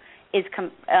helpful is,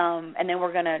 and then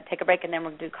we're going to take a break and then we're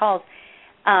going to do calls.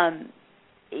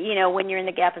 When you're in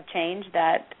the gap of change,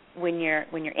 that when you're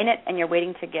in it and you're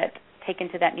waiting to get taken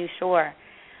to that new shore,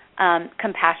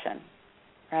 compassion,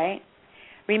 right?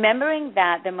 Remembering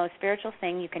that the most spiritual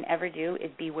thing you can ever do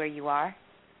is be where you are.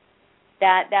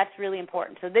 That's really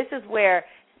important. So this is where,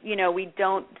 we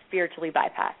don't spiritually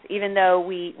bypass. Even though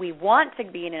we want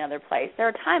to be in another place, there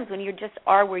are times when you just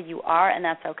are where you are, and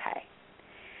that's okay.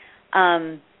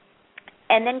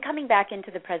 And then coming back into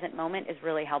the present moment is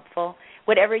really helpful.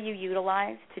 Whatever you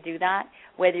utilize to do that,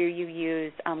 whether you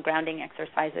use grounding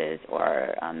exercises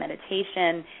or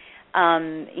meditation,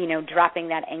 dropping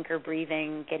that anchor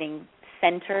breathing, getting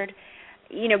centered,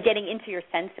 getting into your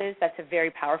senses, that's a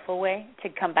very powerful way to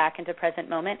come back into present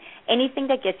moment. Anything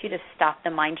that gets you to stop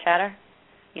the mind chatter,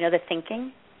 the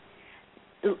thinking,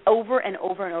 over and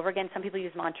over and over again. Some people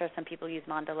use mantra, some people use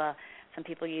mandala, some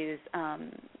people use,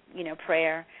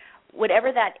 prayer.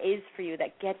 Whatever that is for you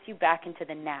that gets you back into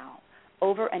the now,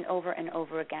 over and over and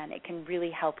over again, it can really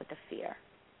help with the fear.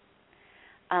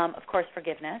 Of course,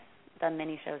 forgiveness. Done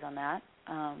many shows on that.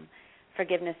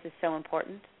 Forgiveness is so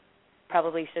important.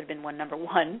 Probably should have been number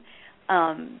one,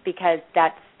 because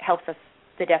that helps us.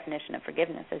 The definition of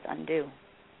forgiveness is undo,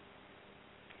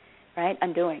 right?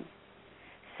 Undoing.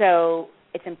 So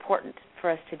it's important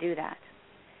for us to do that.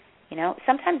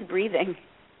 Sometimes breathing,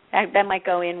 that might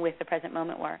go in with the present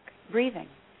moment work. Breathing,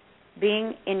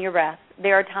 being in your breath.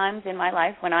 There are times in my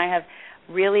life when I have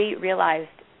really realized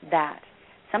that.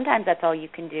 Sometimes that's all you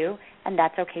can do, and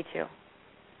that's okay too.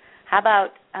 How about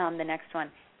the next one,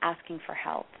 asking for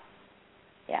help?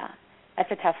 Yeah,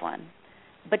 That's a tough one.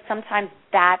 But sometimes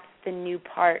that's the new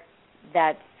part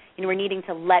that, we're needing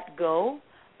to let go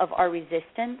of our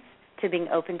resistance to being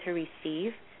open to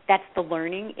receive. That's the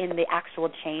learning in the actual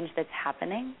change that's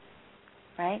happening,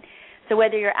 right? So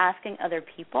whether you're asking other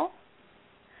people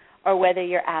or whether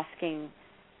you're asking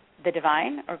the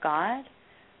divine or God,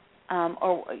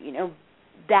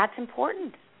 that's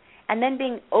important. And then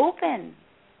being open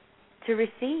to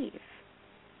receive.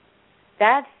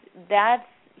 That's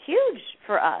huge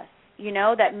for us,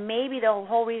 that maybe the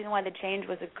whole reason why the change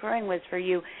was occurring was for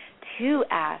you to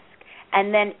ask.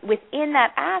 And then within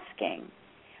that asking,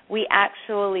 we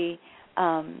actually,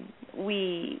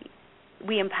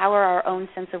 we empower our own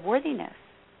sense of worthiness.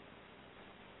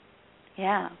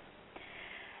 Yeah.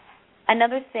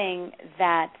 Another thing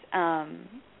that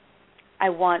I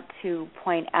want to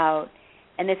point out,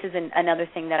 and this is another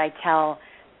thing that I tell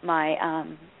my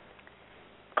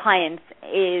clients,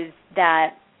 is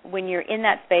that when you're in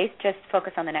that space, just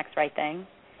focus on the next right thing,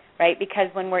 right? Because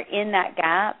when we're in that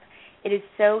gap, it is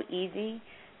so easy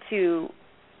to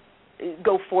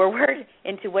go forward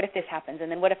into what if this happens,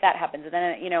 and then what if that happens, and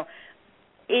then, you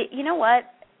know what?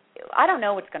 I don't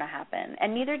know what's going to happen,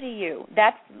 and neither do you.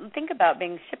 Think about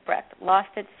being shipwrecked, lost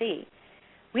at sea.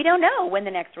 We don't know when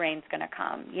the next rain's going to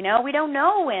come. We don't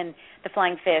know when the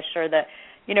flying fish or is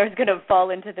going to fall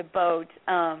into the boat.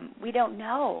 We don't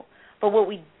know. But what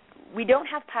we don't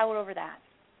have power over that.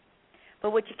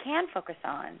 But what you can focus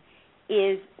on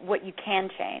is what you can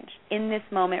change in this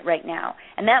moment right now.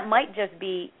 And that might just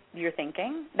be your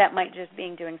thinking. That might just be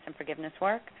doing some forgiveness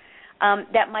work.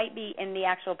 That might be in the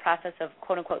actual process of,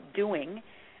 quote, unquote, doing.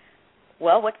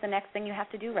 Well, what's the next thing you have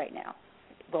to do right now?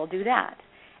 Well, do that.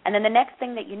 And then the next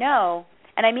thing that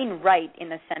and I mean right in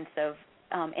the sense of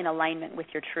in alignment with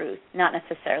your truth, not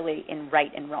necessarily in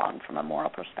right and wrong from a moral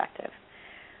perspective.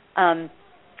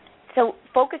 So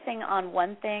focusing on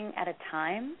one thing at a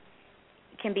time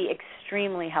can be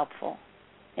extremely helpful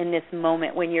in this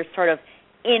moment when you're sort of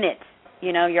in it,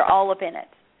 you're all up in it.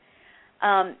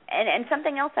 And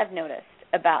something else I've noticed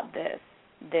about this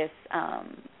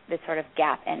sort of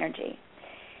gap energy.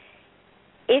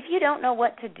 If you don't know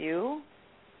what to do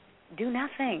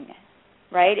nothing,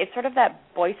 right? It's sort of that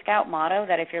Boy Scout motto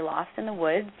that if you're lost in the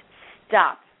woods,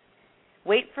 stop.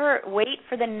 Wait for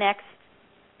the next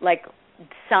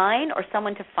sign or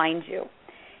someone to find you.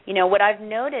 What I've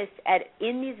noticed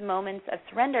in these moments of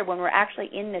surrender, when we're actually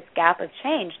in this gap of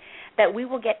change, that we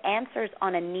will get answers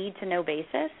on a need-to-know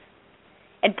basis.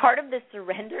 And part of the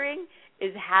surrendering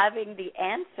is having the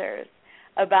answers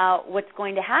about what's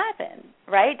going to happen,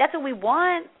 right? That's what we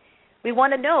want. We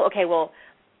want to know, okay, well,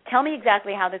 tell me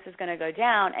exactly how this is going to go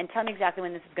down, and tell me exactly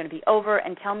when this is going to be over,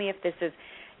 and tell me if this is,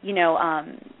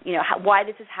 why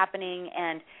this is happening,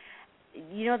 and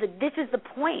that this is the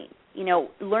point.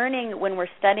 Learning when we're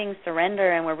studying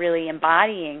surrender and we're really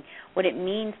embodying what it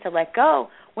means to let go,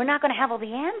 we're not going to have all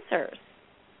the answers.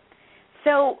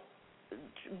 So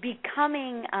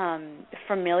becoming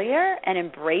familiar and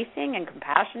embracing and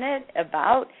compassionate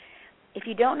about, if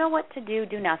you don't know what to do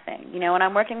nothing. When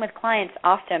I'm working with clients,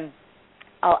 often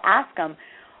I'll ask them,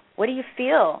 what do you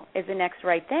feel is the next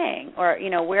right thing? Or,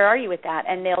 where are you with that?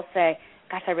 And they'll say,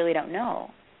 gosh, I really don't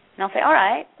know. And I'll say, all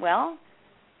right, well,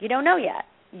 you don't know yet.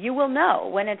 You will know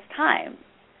when it's time.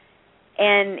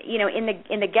 And,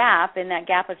 in the gap, in that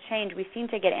gap of change, we seem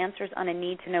to get answers on a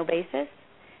need-to-know basis,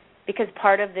 because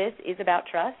part of this is about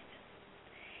trust.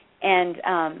 And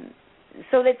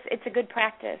so it's a good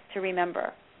practice to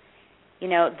remember,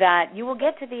 that you will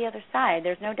get to the other side.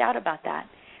 There's no doubt about that.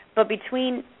 But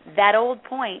between that old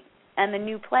point and the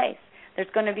new place, there's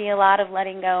going to be a lot of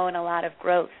letting go and a lot of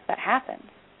growth that happens.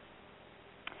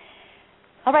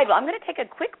 All right, well, I'm going to take a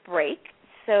quick break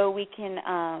so we can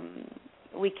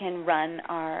run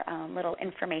our little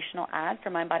informational ad for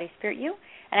Mind, Body, Spirit, You,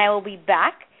 and I will be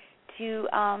back to,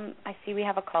 I see we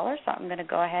have a caller, so I'm going to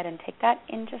go ahead and take that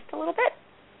in just a little bit.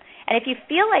 And if you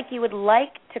feel like you would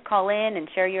like to call in and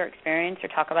share your experience or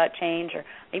talk about change or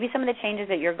maybe some of the changes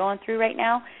that you're going through right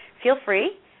now, feel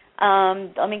free.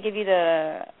 Let me give you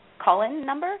the call-in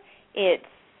number. It's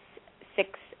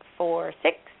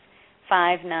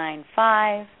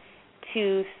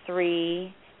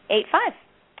 646-595-2385.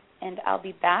 And I'll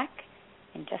be back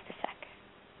in just a sec.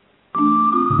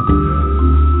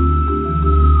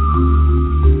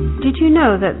 Did you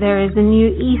know that there is a new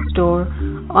e-store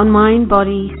on Mind,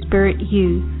 Body, Spirit,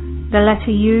 You, the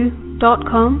letter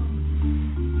U.com?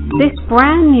 This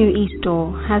brand new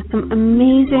e-store has some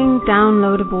amazing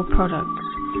downloadable products,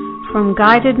 from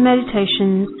guided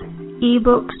meditations,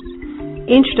 ebooks,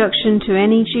 introduction to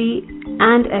energy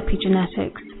and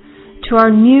epigenetics, to our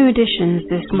new additions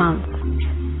this month.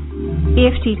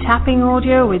 EFT tapping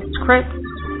audio with scripts,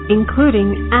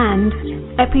 including and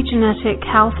epigenetic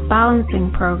health balancing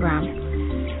program.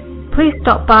 Please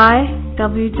stop by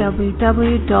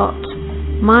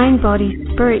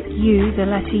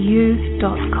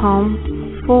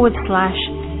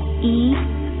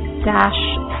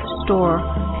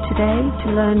today to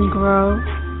learn, grow,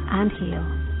 and heal.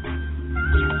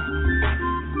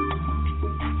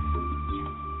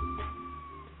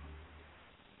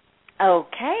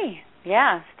 Okay,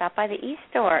 yeah, stop by the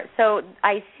e-store. So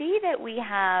I see that we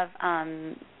have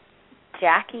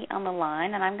Jackie on the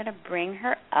line, and I'm going to bring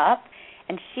her up,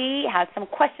 and she has some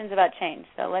questions about change.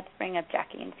 So let's bring up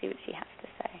Jackie and see what she has to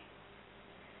say.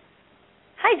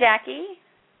 Hi, Jackie.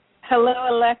 Hello,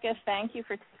 Aleka. Thank you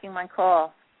for taking my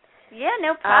call. Yeah,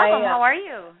 no problem. How are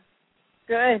you?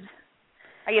 Good.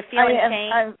 Are you feeling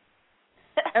change?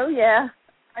 Oh, yeah.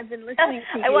 I've been listening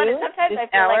to you. Sometimes I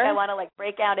feel hour. like I want to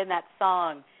break out in that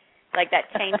song, like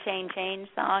that change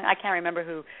song. I can't remember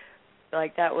who.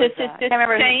 Like that was. I can't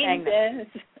remember who sang that.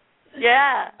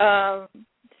 Yeah.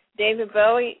 David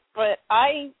Bowie. But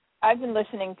I've been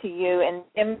listening to you and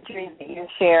imagery that you're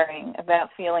sharing about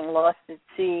feeling lost at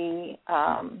sea,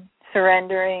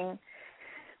 surrendering,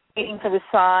 waiting for the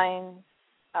signs,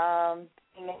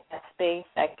 being in that space,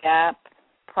 that gap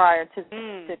prior to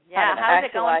how's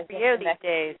it going for you these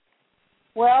days?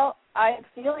 Well, I'm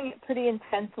feeling it pretty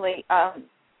intensely.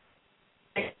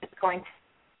 It's going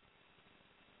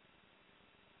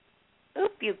to...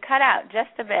 Oop, you cut out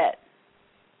just a bit.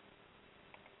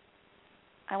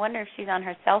 I wonder if she's on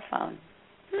her cell phone.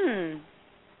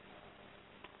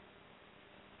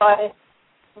 But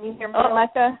can you hear me,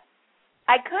 Aleka?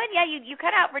 I could, yeah. You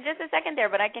cut out for just a second there,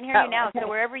 but I can hear you now. Okay. So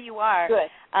wherever you are, good.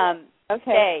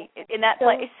 Stay in that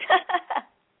place.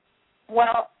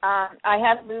 Well, I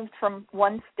have moved from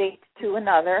one state to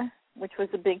another, which was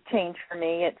a big change for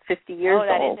me at 50 years old.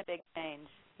 Oh, that is a big change.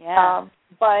 Yeah.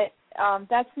 But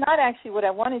that's not actually what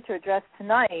I wanted to address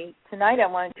tonight. Tonight I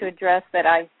wanted to address that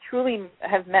I truly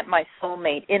have met my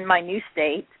soulmate in my new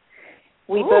state.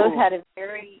 We both had a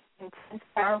very intense,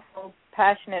 powerful,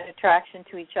 passionate attraction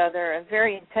to each other, a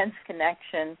very intense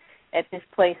connection at this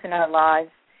place in our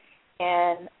lives.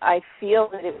 And I feel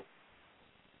that it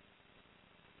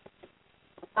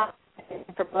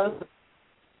for both.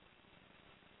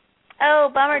 Oh,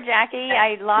 bummer, Jackie.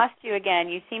 I lost you again.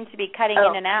 You seem to be cutting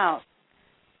in and out.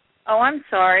 Oh, I'm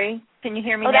sorry. Can you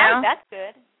hear me now? That's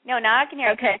good. No, now I can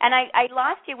hear okay. you. And I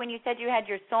lost you when you said you had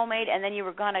your soulmate, and then you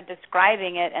were kind of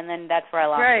describing it, and then that's where I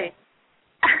lost you.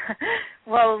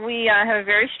 Well, we have a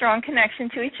very strong connection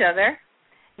to each other.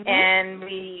 And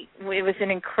it was an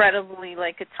incredibly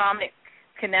atomic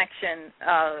connection,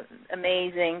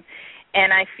 amazing.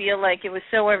 And I feel like it was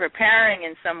so overpowering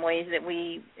in some ways that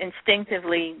we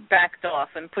instinctively backed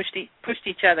off and pushed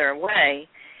each other away.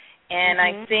 And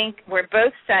I think we're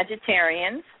both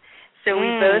Sagittarians, so we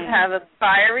both have a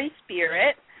fiery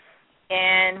spirit,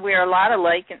 and we're a lot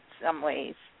alike in some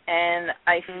ways. And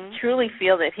I truly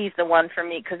feel that he's the one for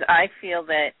me, because I feel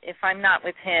that if I'm not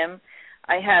with him,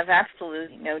 I have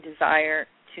absolutely no desire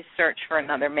to search for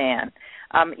another man,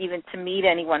 even to meet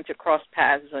anyone, to cross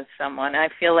paths with someone. I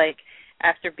feel like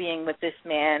after being with this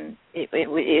man,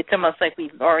 it's almost like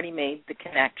we've already made the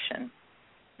connection.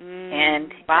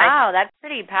 And wow, that's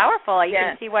pretty powerful. You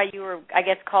can see why you were, I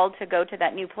guess, called to go to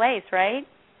that new place, right?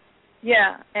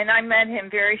 Yeah, and I met him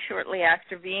very shortly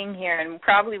after being here, and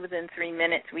probably within 3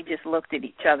 minutes we just looked at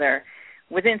each other.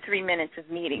 Within 3 minutes of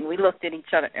meeting, we looked at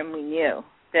each other and we knew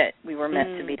that we were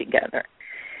meant to be together.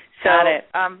 So, got it.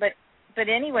 But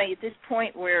anyway, at this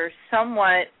point we're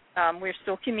somewhat, we're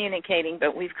still communicating,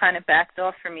 but we've kind of backed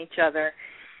off from each other.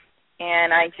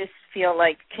 And I just feel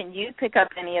like, can you pick up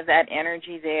any of that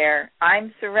energy there?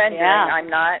 I'm surrendering. Yeah. I'm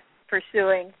not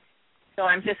pursuing. So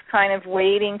I'm just kind of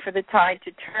waiting for the tide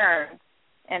to turn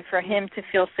and for him to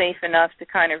feel safe enough to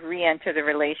kind of re-enter the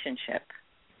relationship.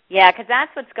 Yeah, because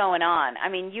that's what's going on. I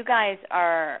mean, you guys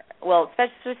are, well,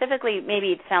 specifically,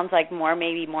 maybe it sounds like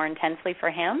maybe more intensely for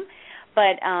him,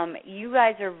 but you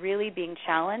guys are really being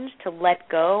challenged to let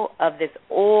go of this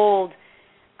old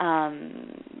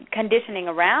conditioning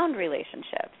around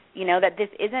relationships, that this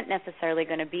isn't necessarily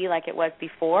going to be like it was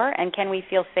before, and can we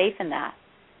feel safe in that?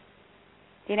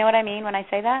 Do you know what I mean when I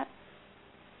say that?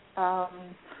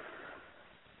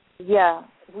 Yeah,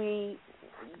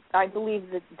 I believe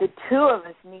that the two of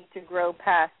us need to grow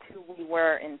past who we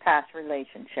were in past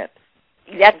relationships.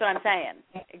 That's what I'm saying.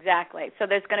 Exactly. So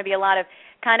there's going to be a lot of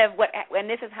kind of and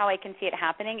this is how I can see it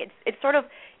happening. It's sort of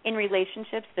in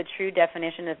relationships, the true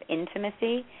definition of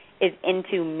intimacy is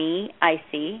into me, I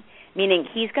see, meaning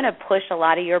he's going to push a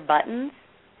lot of your buttons,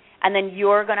 And then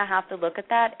you're going to have to look at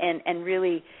that and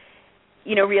really,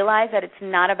 realize that it's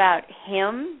not about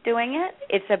him doing it.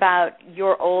 It's about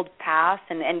your old past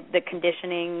and the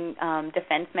conditioning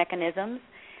defense mechanisms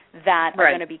that are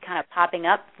going to be kind of popping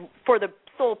up for the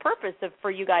sole purpose of for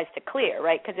you guys to clear,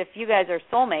 right? Because if you guys are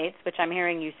soulmates, which I'm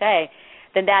hearing you say,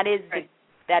 then that is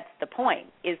that's the point,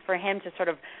 is for him to sort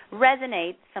of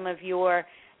resonate some of your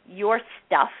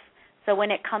stuff. So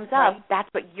when it comes up, that's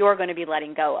what you're going to be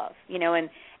letting go of,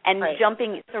 and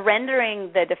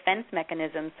surrendering the defense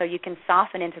mechanism so you can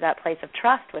soften into that place of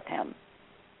trust with him.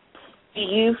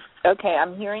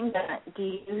 I'm hearing that.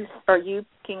 Are you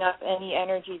picking up any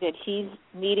energy that he's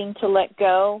needing to let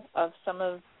go of some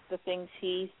of the things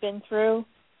he's been through?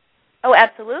 Oh,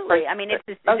 absolutely. I mean, it's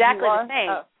exactly the same.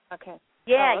 Oh, okay.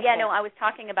 Yeah, no, I was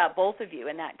talking about both of you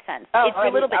in that sense. Oh, it's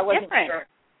a little bit different. Sure.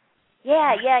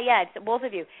 Yeah, it's both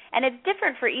of you. And it's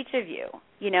different for each of you,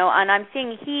 and I'm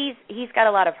seeing he's got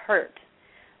a lot of hurt.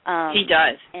 He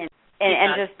does.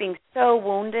 And just being so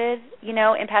wounded,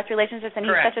 in past relationships, and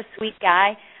he's such a sweet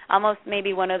guy, almost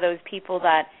maybe one of those people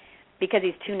that, because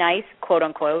he's too nice, quote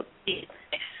unquote. He's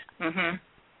nice. Mm-hmm.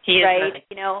 He is right,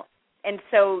 nice. And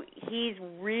so he's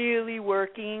really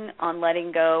working on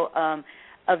letting go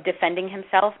of defending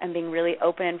himself and being really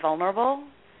open and vulnerable,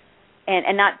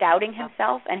 and not doubting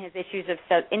himself, and his issues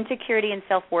of insecurity and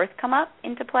self-worth come up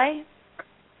into play.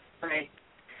 Right.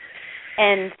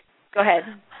 And go ahead.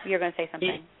 You're going to say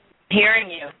something. Hearing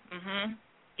you. Mm-hmm.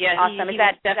 Yeah, awesome. He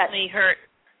was definitely hurt.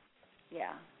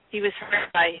 Yeah. He was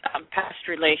hurt by past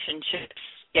relationships.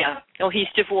 Yeah. Well, he's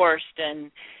divorced,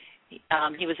 and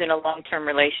he was in a long-term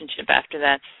relationship after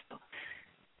that. So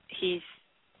he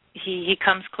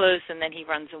comes close, and then he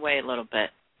runs away a little bit.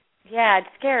 Yeah, it's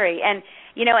scary. And,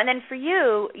 and then for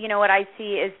you, what I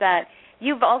see is that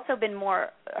you've also been more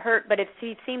hurt, but it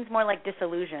seems more like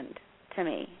disillusioned to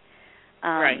me.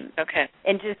 Right, okay.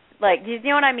 And just like, do you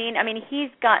know what I mean? I mean, he's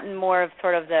gotten more of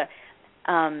sort of the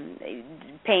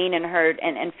pain and hurt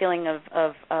and feeling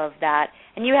of that,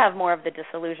 and you have more of the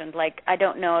disillusioned. Like, I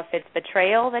don't know if it's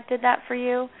betrayal that did that for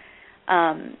you,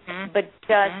 but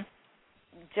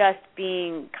just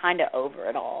being kind of over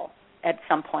it all at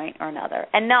some point or another,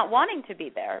 and not wanting to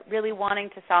be there, really wanting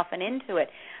to soften into it.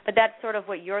 But that's sort of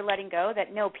what you're letting go,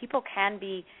 that no, people can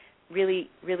be really,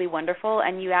 really wonderful,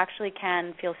 and you actually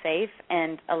can feel safe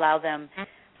and allow them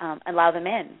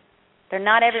in. They're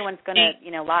not everyone's going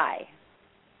to, lie.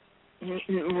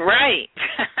 Right.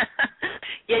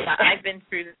 Yeah, I've been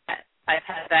through that. I've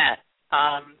had that.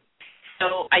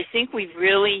 So I think we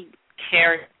really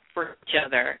care for each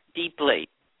other deeply,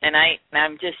 and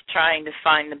I'm just trying to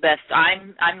find the best.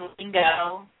 I'm letting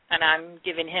go, and I'm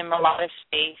giving him a lot of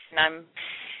space, and I'm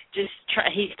just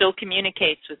he still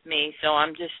communicates with me, so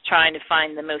I'm just trying to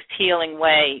find the most healing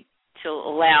way to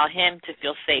allow him to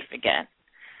feel safe again.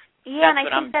 Yeah, that's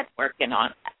and I'm working on.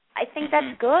 I think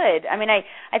that's good. I mean,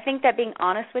 I think that being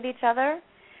honest with each other,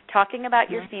 talking about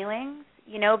your feelings,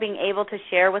 being able to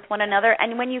share with one another,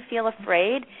 and when you feel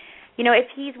afraid, if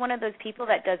he's one of those people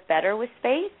that does better with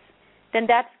space, then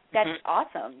that's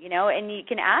awesome, and you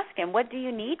can ask him, what do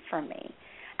you need from me?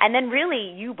 And then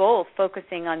really you both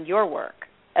focusing on your work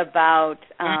about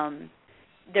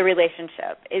the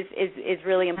relationship is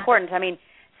really important. I mean,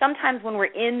 sometimes when we're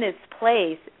in this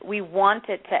place, we want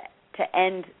it to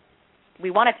end. We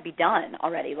want it to be done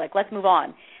already. Like, let's move on.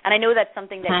 And I know that's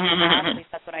something that you have. At least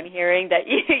that's what I'm hearing. That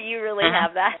you really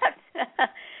have that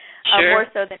sure. More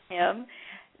so than him.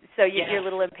 So you're a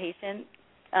little impatient.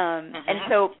 And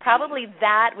so probably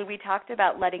that, when we talked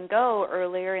about letting go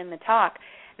earlier in the talk,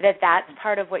 that's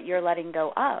part of what you're letting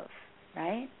go of,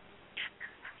 right?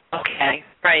 Okay,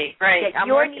 right. That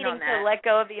you're needing to let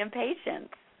go of the impatience.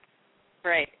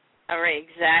 Right, all right,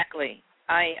 exactly.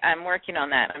 I'm working on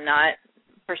that. I'm not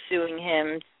pursuing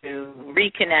him to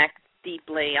reconnect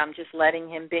deeply. I'm just letting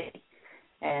him be.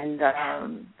 And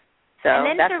so and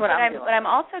then that's what I'm doing. What I'm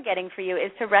also getting for you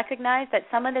is to recognize that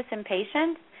some of this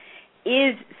impatience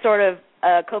is sort of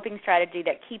a coping strategy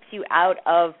that keeps you out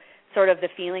of sort of the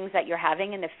feelings that you're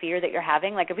having and the fear that you're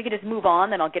having. Like, if we could just move on,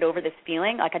 then I'll get over this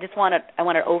feeling. Like, I want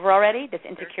it over already, this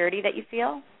insecurity that you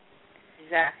feel.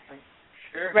 Exactly.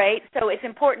 Sure. Right? So it's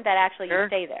important that actually you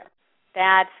stay there.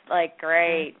 That's, like,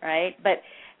 great, right? But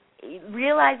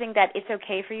realizing that it's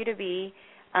okay for you to be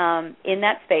in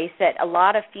that space, that a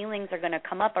lot of feelings are going to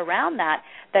come up around that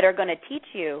are going to teach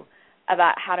you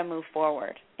about how to move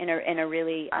forward in a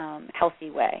really healthy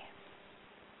way.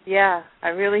 Yeah, I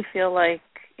really feel like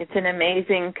it's an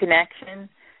amazing connection.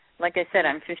 Like I said,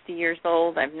 I'm 50 years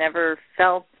old. I've never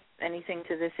felt anything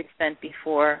to this extent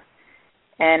before.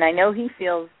 And I know he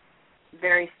feels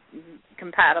very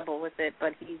compatible with it,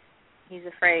 but He's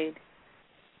afraid.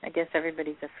 I guess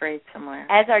everybody's afraid somewhere.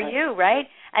 As are you, right?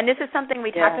 And this is something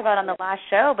we talked about on the last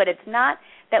show, but it's not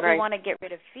that we want to get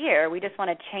rid of fear. We just want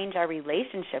to change our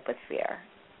relationship with fear.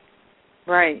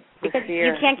 Right. Because fear.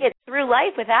 you can't get through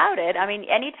life without it. I mean,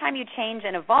 anytime you change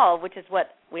and evolve, which is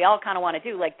what we all kind of want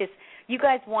to do, like this, you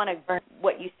guys wanted,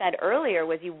 what you said earlier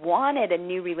was you wanted a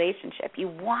new relationship. You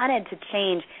wanted to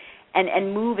change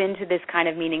and move into this kind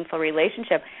of meaningful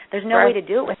relationship. There's no way to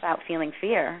do it without feeling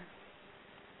fear.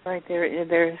 Right,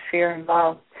 there's fear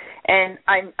involved. And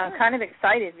I'm kind of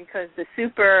excited because the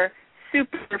super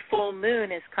full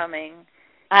moon is coming.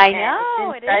 I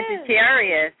know, it's in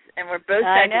Sagittarius, and we're both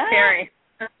Sagittarians.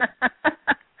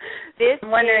 I'm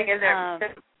wondering if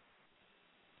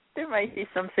there might be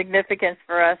some significance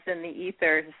for us in the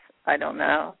ethers. I don't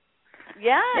know.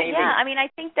 Yeah, Maybe. yeah. I mean, I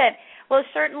think that, well,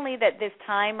 certainly that this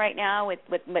time right now with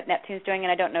what Neptune's doing,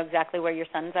 and I don't know exactly where your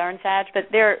suns are in Sag,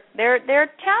 but they're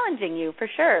challenging you for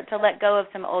sure to let go of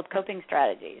some old coping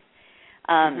strategies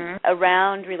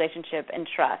around relationship and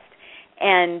trust.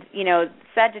 And, you know,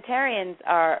 Sagittarians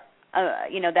are,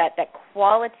 you know, that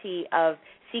quality of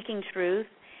seeking truth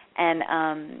and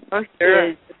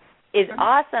is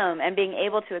awesome, and being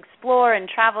able to explore and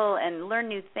travel and learn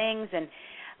new things. And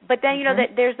but then, you know,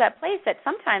 that there's that place that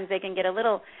sometimes they can get a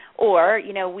little, or,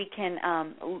 you know, we can,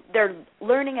 they're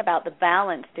learning about the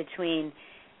balance between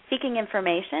seeking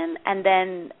information and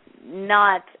then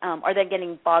not, or then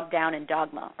getting bogged down in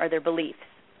dogma or their beliefs.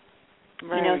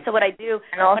 Right. You know, so what I do,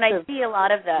 when I see a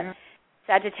lot of the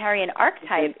Sagittarian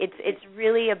archetype, it's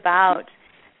really about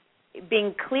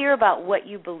being clear about what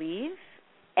you believe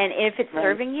and if it's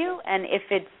serving you and if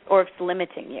it's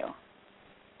limiting you.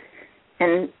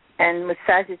 And with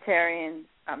Sagittarians,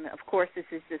 of course, this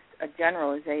is just a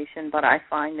generalization, but I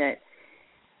find that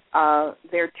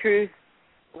their truth,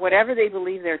 whatever they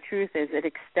believe their truth is, it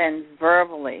extends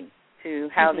verbally to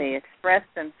how they express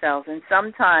themselves. And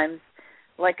sometimes,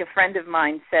 like a friend of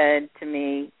mine said to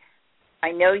me,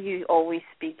 I know you always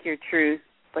speak your truth,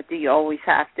 but do you always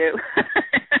have to?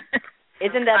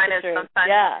 Isn't that the truth?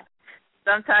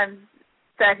 Sometimes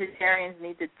Sagittarians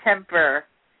need to temper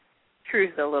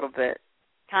truth a little bit.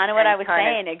 Kind of what I was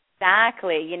saying,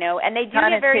 exactly, you know, and they do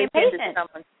get very impatient. Into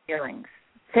someone's feelings.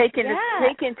 Take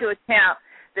into account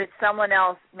that someone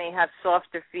else may have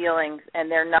softer feelings and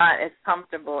they're not as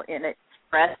comfortable in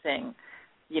expressing,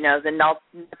 you know, the nuts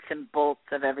and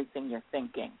bolts of everything you're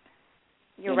thinking.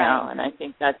 You're right. And I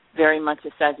think that's very much a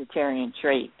Sagittarian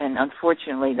trait. And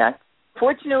unfortunately,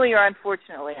 fortunately or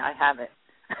unfortunately, I have it.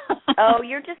 Oh,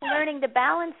 you're just learning the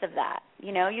balance of that.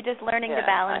 You know, you're just learning the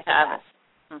balance of that.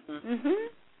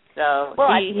 So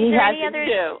he has it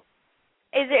too.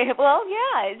 Is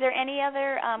there any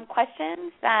other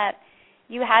questions that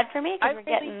you had for me?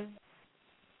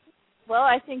 Well,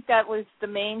 I think that was the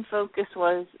main focus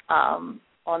was on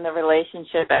the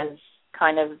relationship as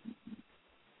kind of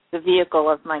the vehicle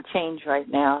of my change right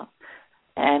now,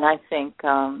 and I think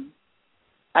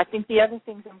the other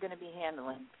things I'm going to be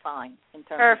handling fine in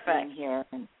terms of being here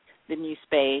and the new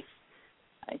space.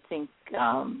 I think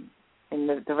and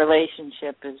the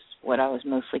relationship is what I was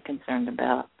mostly concerned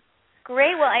about.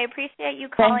 Great. Well, I appreciate you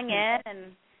calling in,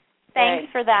 and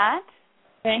thanks for that.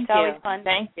 It's always fun.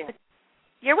 Thank you.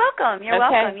 You're welcome. You're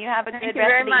welcome. You have a good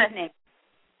rest of the evening.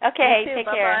 Okay, take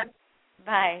care.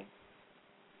 Bye.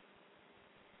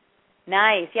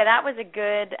 Nice. Yeah, that was a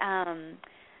good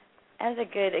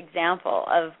example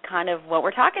of kind of what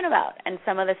we're talking about and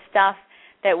some of the stuff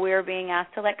that we're being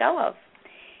asked to let go of.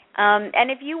 And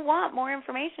if you want more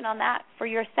information on that for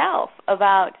yourself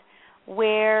about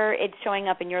where it's showing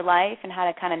up in your life and how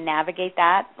to kind of navigate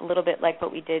that, a little bit like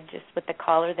what we did just with the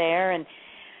caller there, and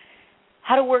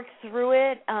how to work through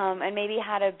it, and maybe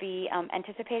how to be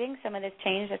anticipating some of this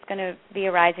change that's going to be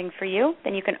arising for you,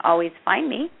 then you can always find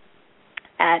me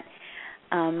at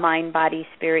Mind, Body,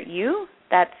 Spirit, You.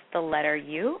 That's the letter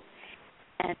U.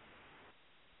 And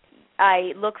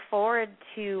I look forward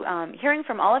to hearing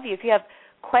from all of you. If you have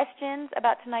questions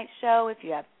about tonight's show, if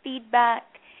you have feedback,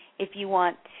 if you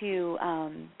want to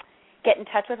get in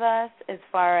touch with us as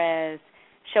far as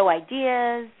show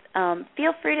ideas,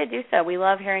 feel free to do so. We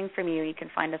love hearing from you. You can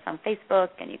find us on Facebook,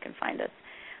 and you can find us.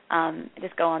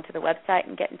 Just go onto the website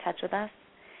and get in touch with us.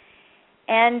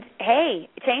 And, hey,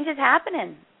 change is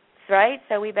happening, right?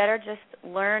 So we better just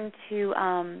learn to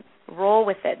roll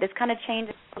with it. This kind of change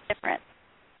is so different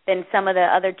than some of the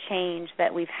other change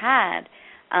that we've had.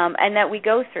 And that we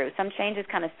go through. Some change is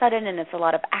kind of sudden, and it's a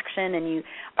lot of action, and you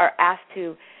are asked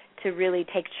to really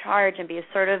take charge and be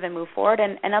assertive and move forward.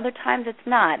 And other times it's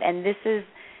not. And this is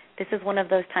one of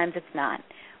those times it's not.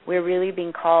 We're really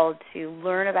being called to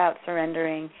learn about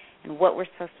surrendering and what we're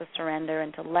supposed to surrender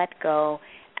and to let go,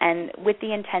 and with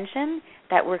the intention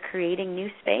that we're creating new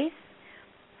space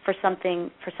for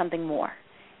something more,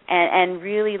 and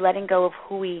really letting go of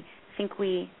who we think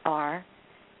we are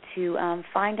to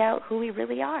find out who we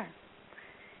really are.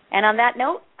 And on that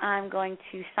note, I'm going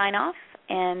to sign off,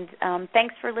 and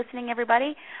thanks for listening,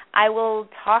 everybody. I will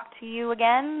talk to you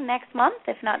again next month,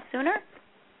 if not sooner,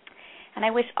 and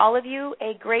I wish all of you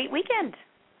a great weekend.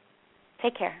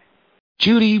 Take care.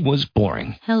 Judy was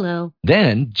boring. Hello.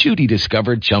 Then Judy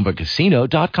discovered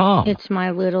ChumbaCasino.com. It's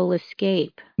my little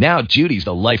escape. Now Judy's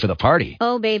the life of the party.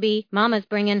 Oh, baby, mama's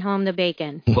bringing home the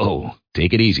bacon. Whoa,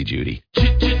 take it easy, Judy.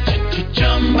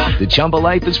 The Chumba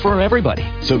life is for everybody.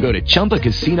 So go to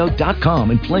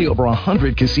ChumbaCasino.com and play over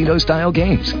 100 casino-style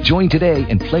games. Join today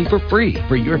and play for free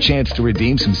for your chance to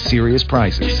redeem some serious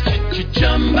prizes.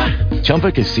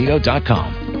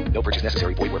 ChumbaCasino.com. No purchase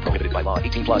necessary. Void where prohibited by law.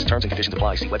 18 plus terms and conditions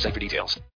apply. See website for details.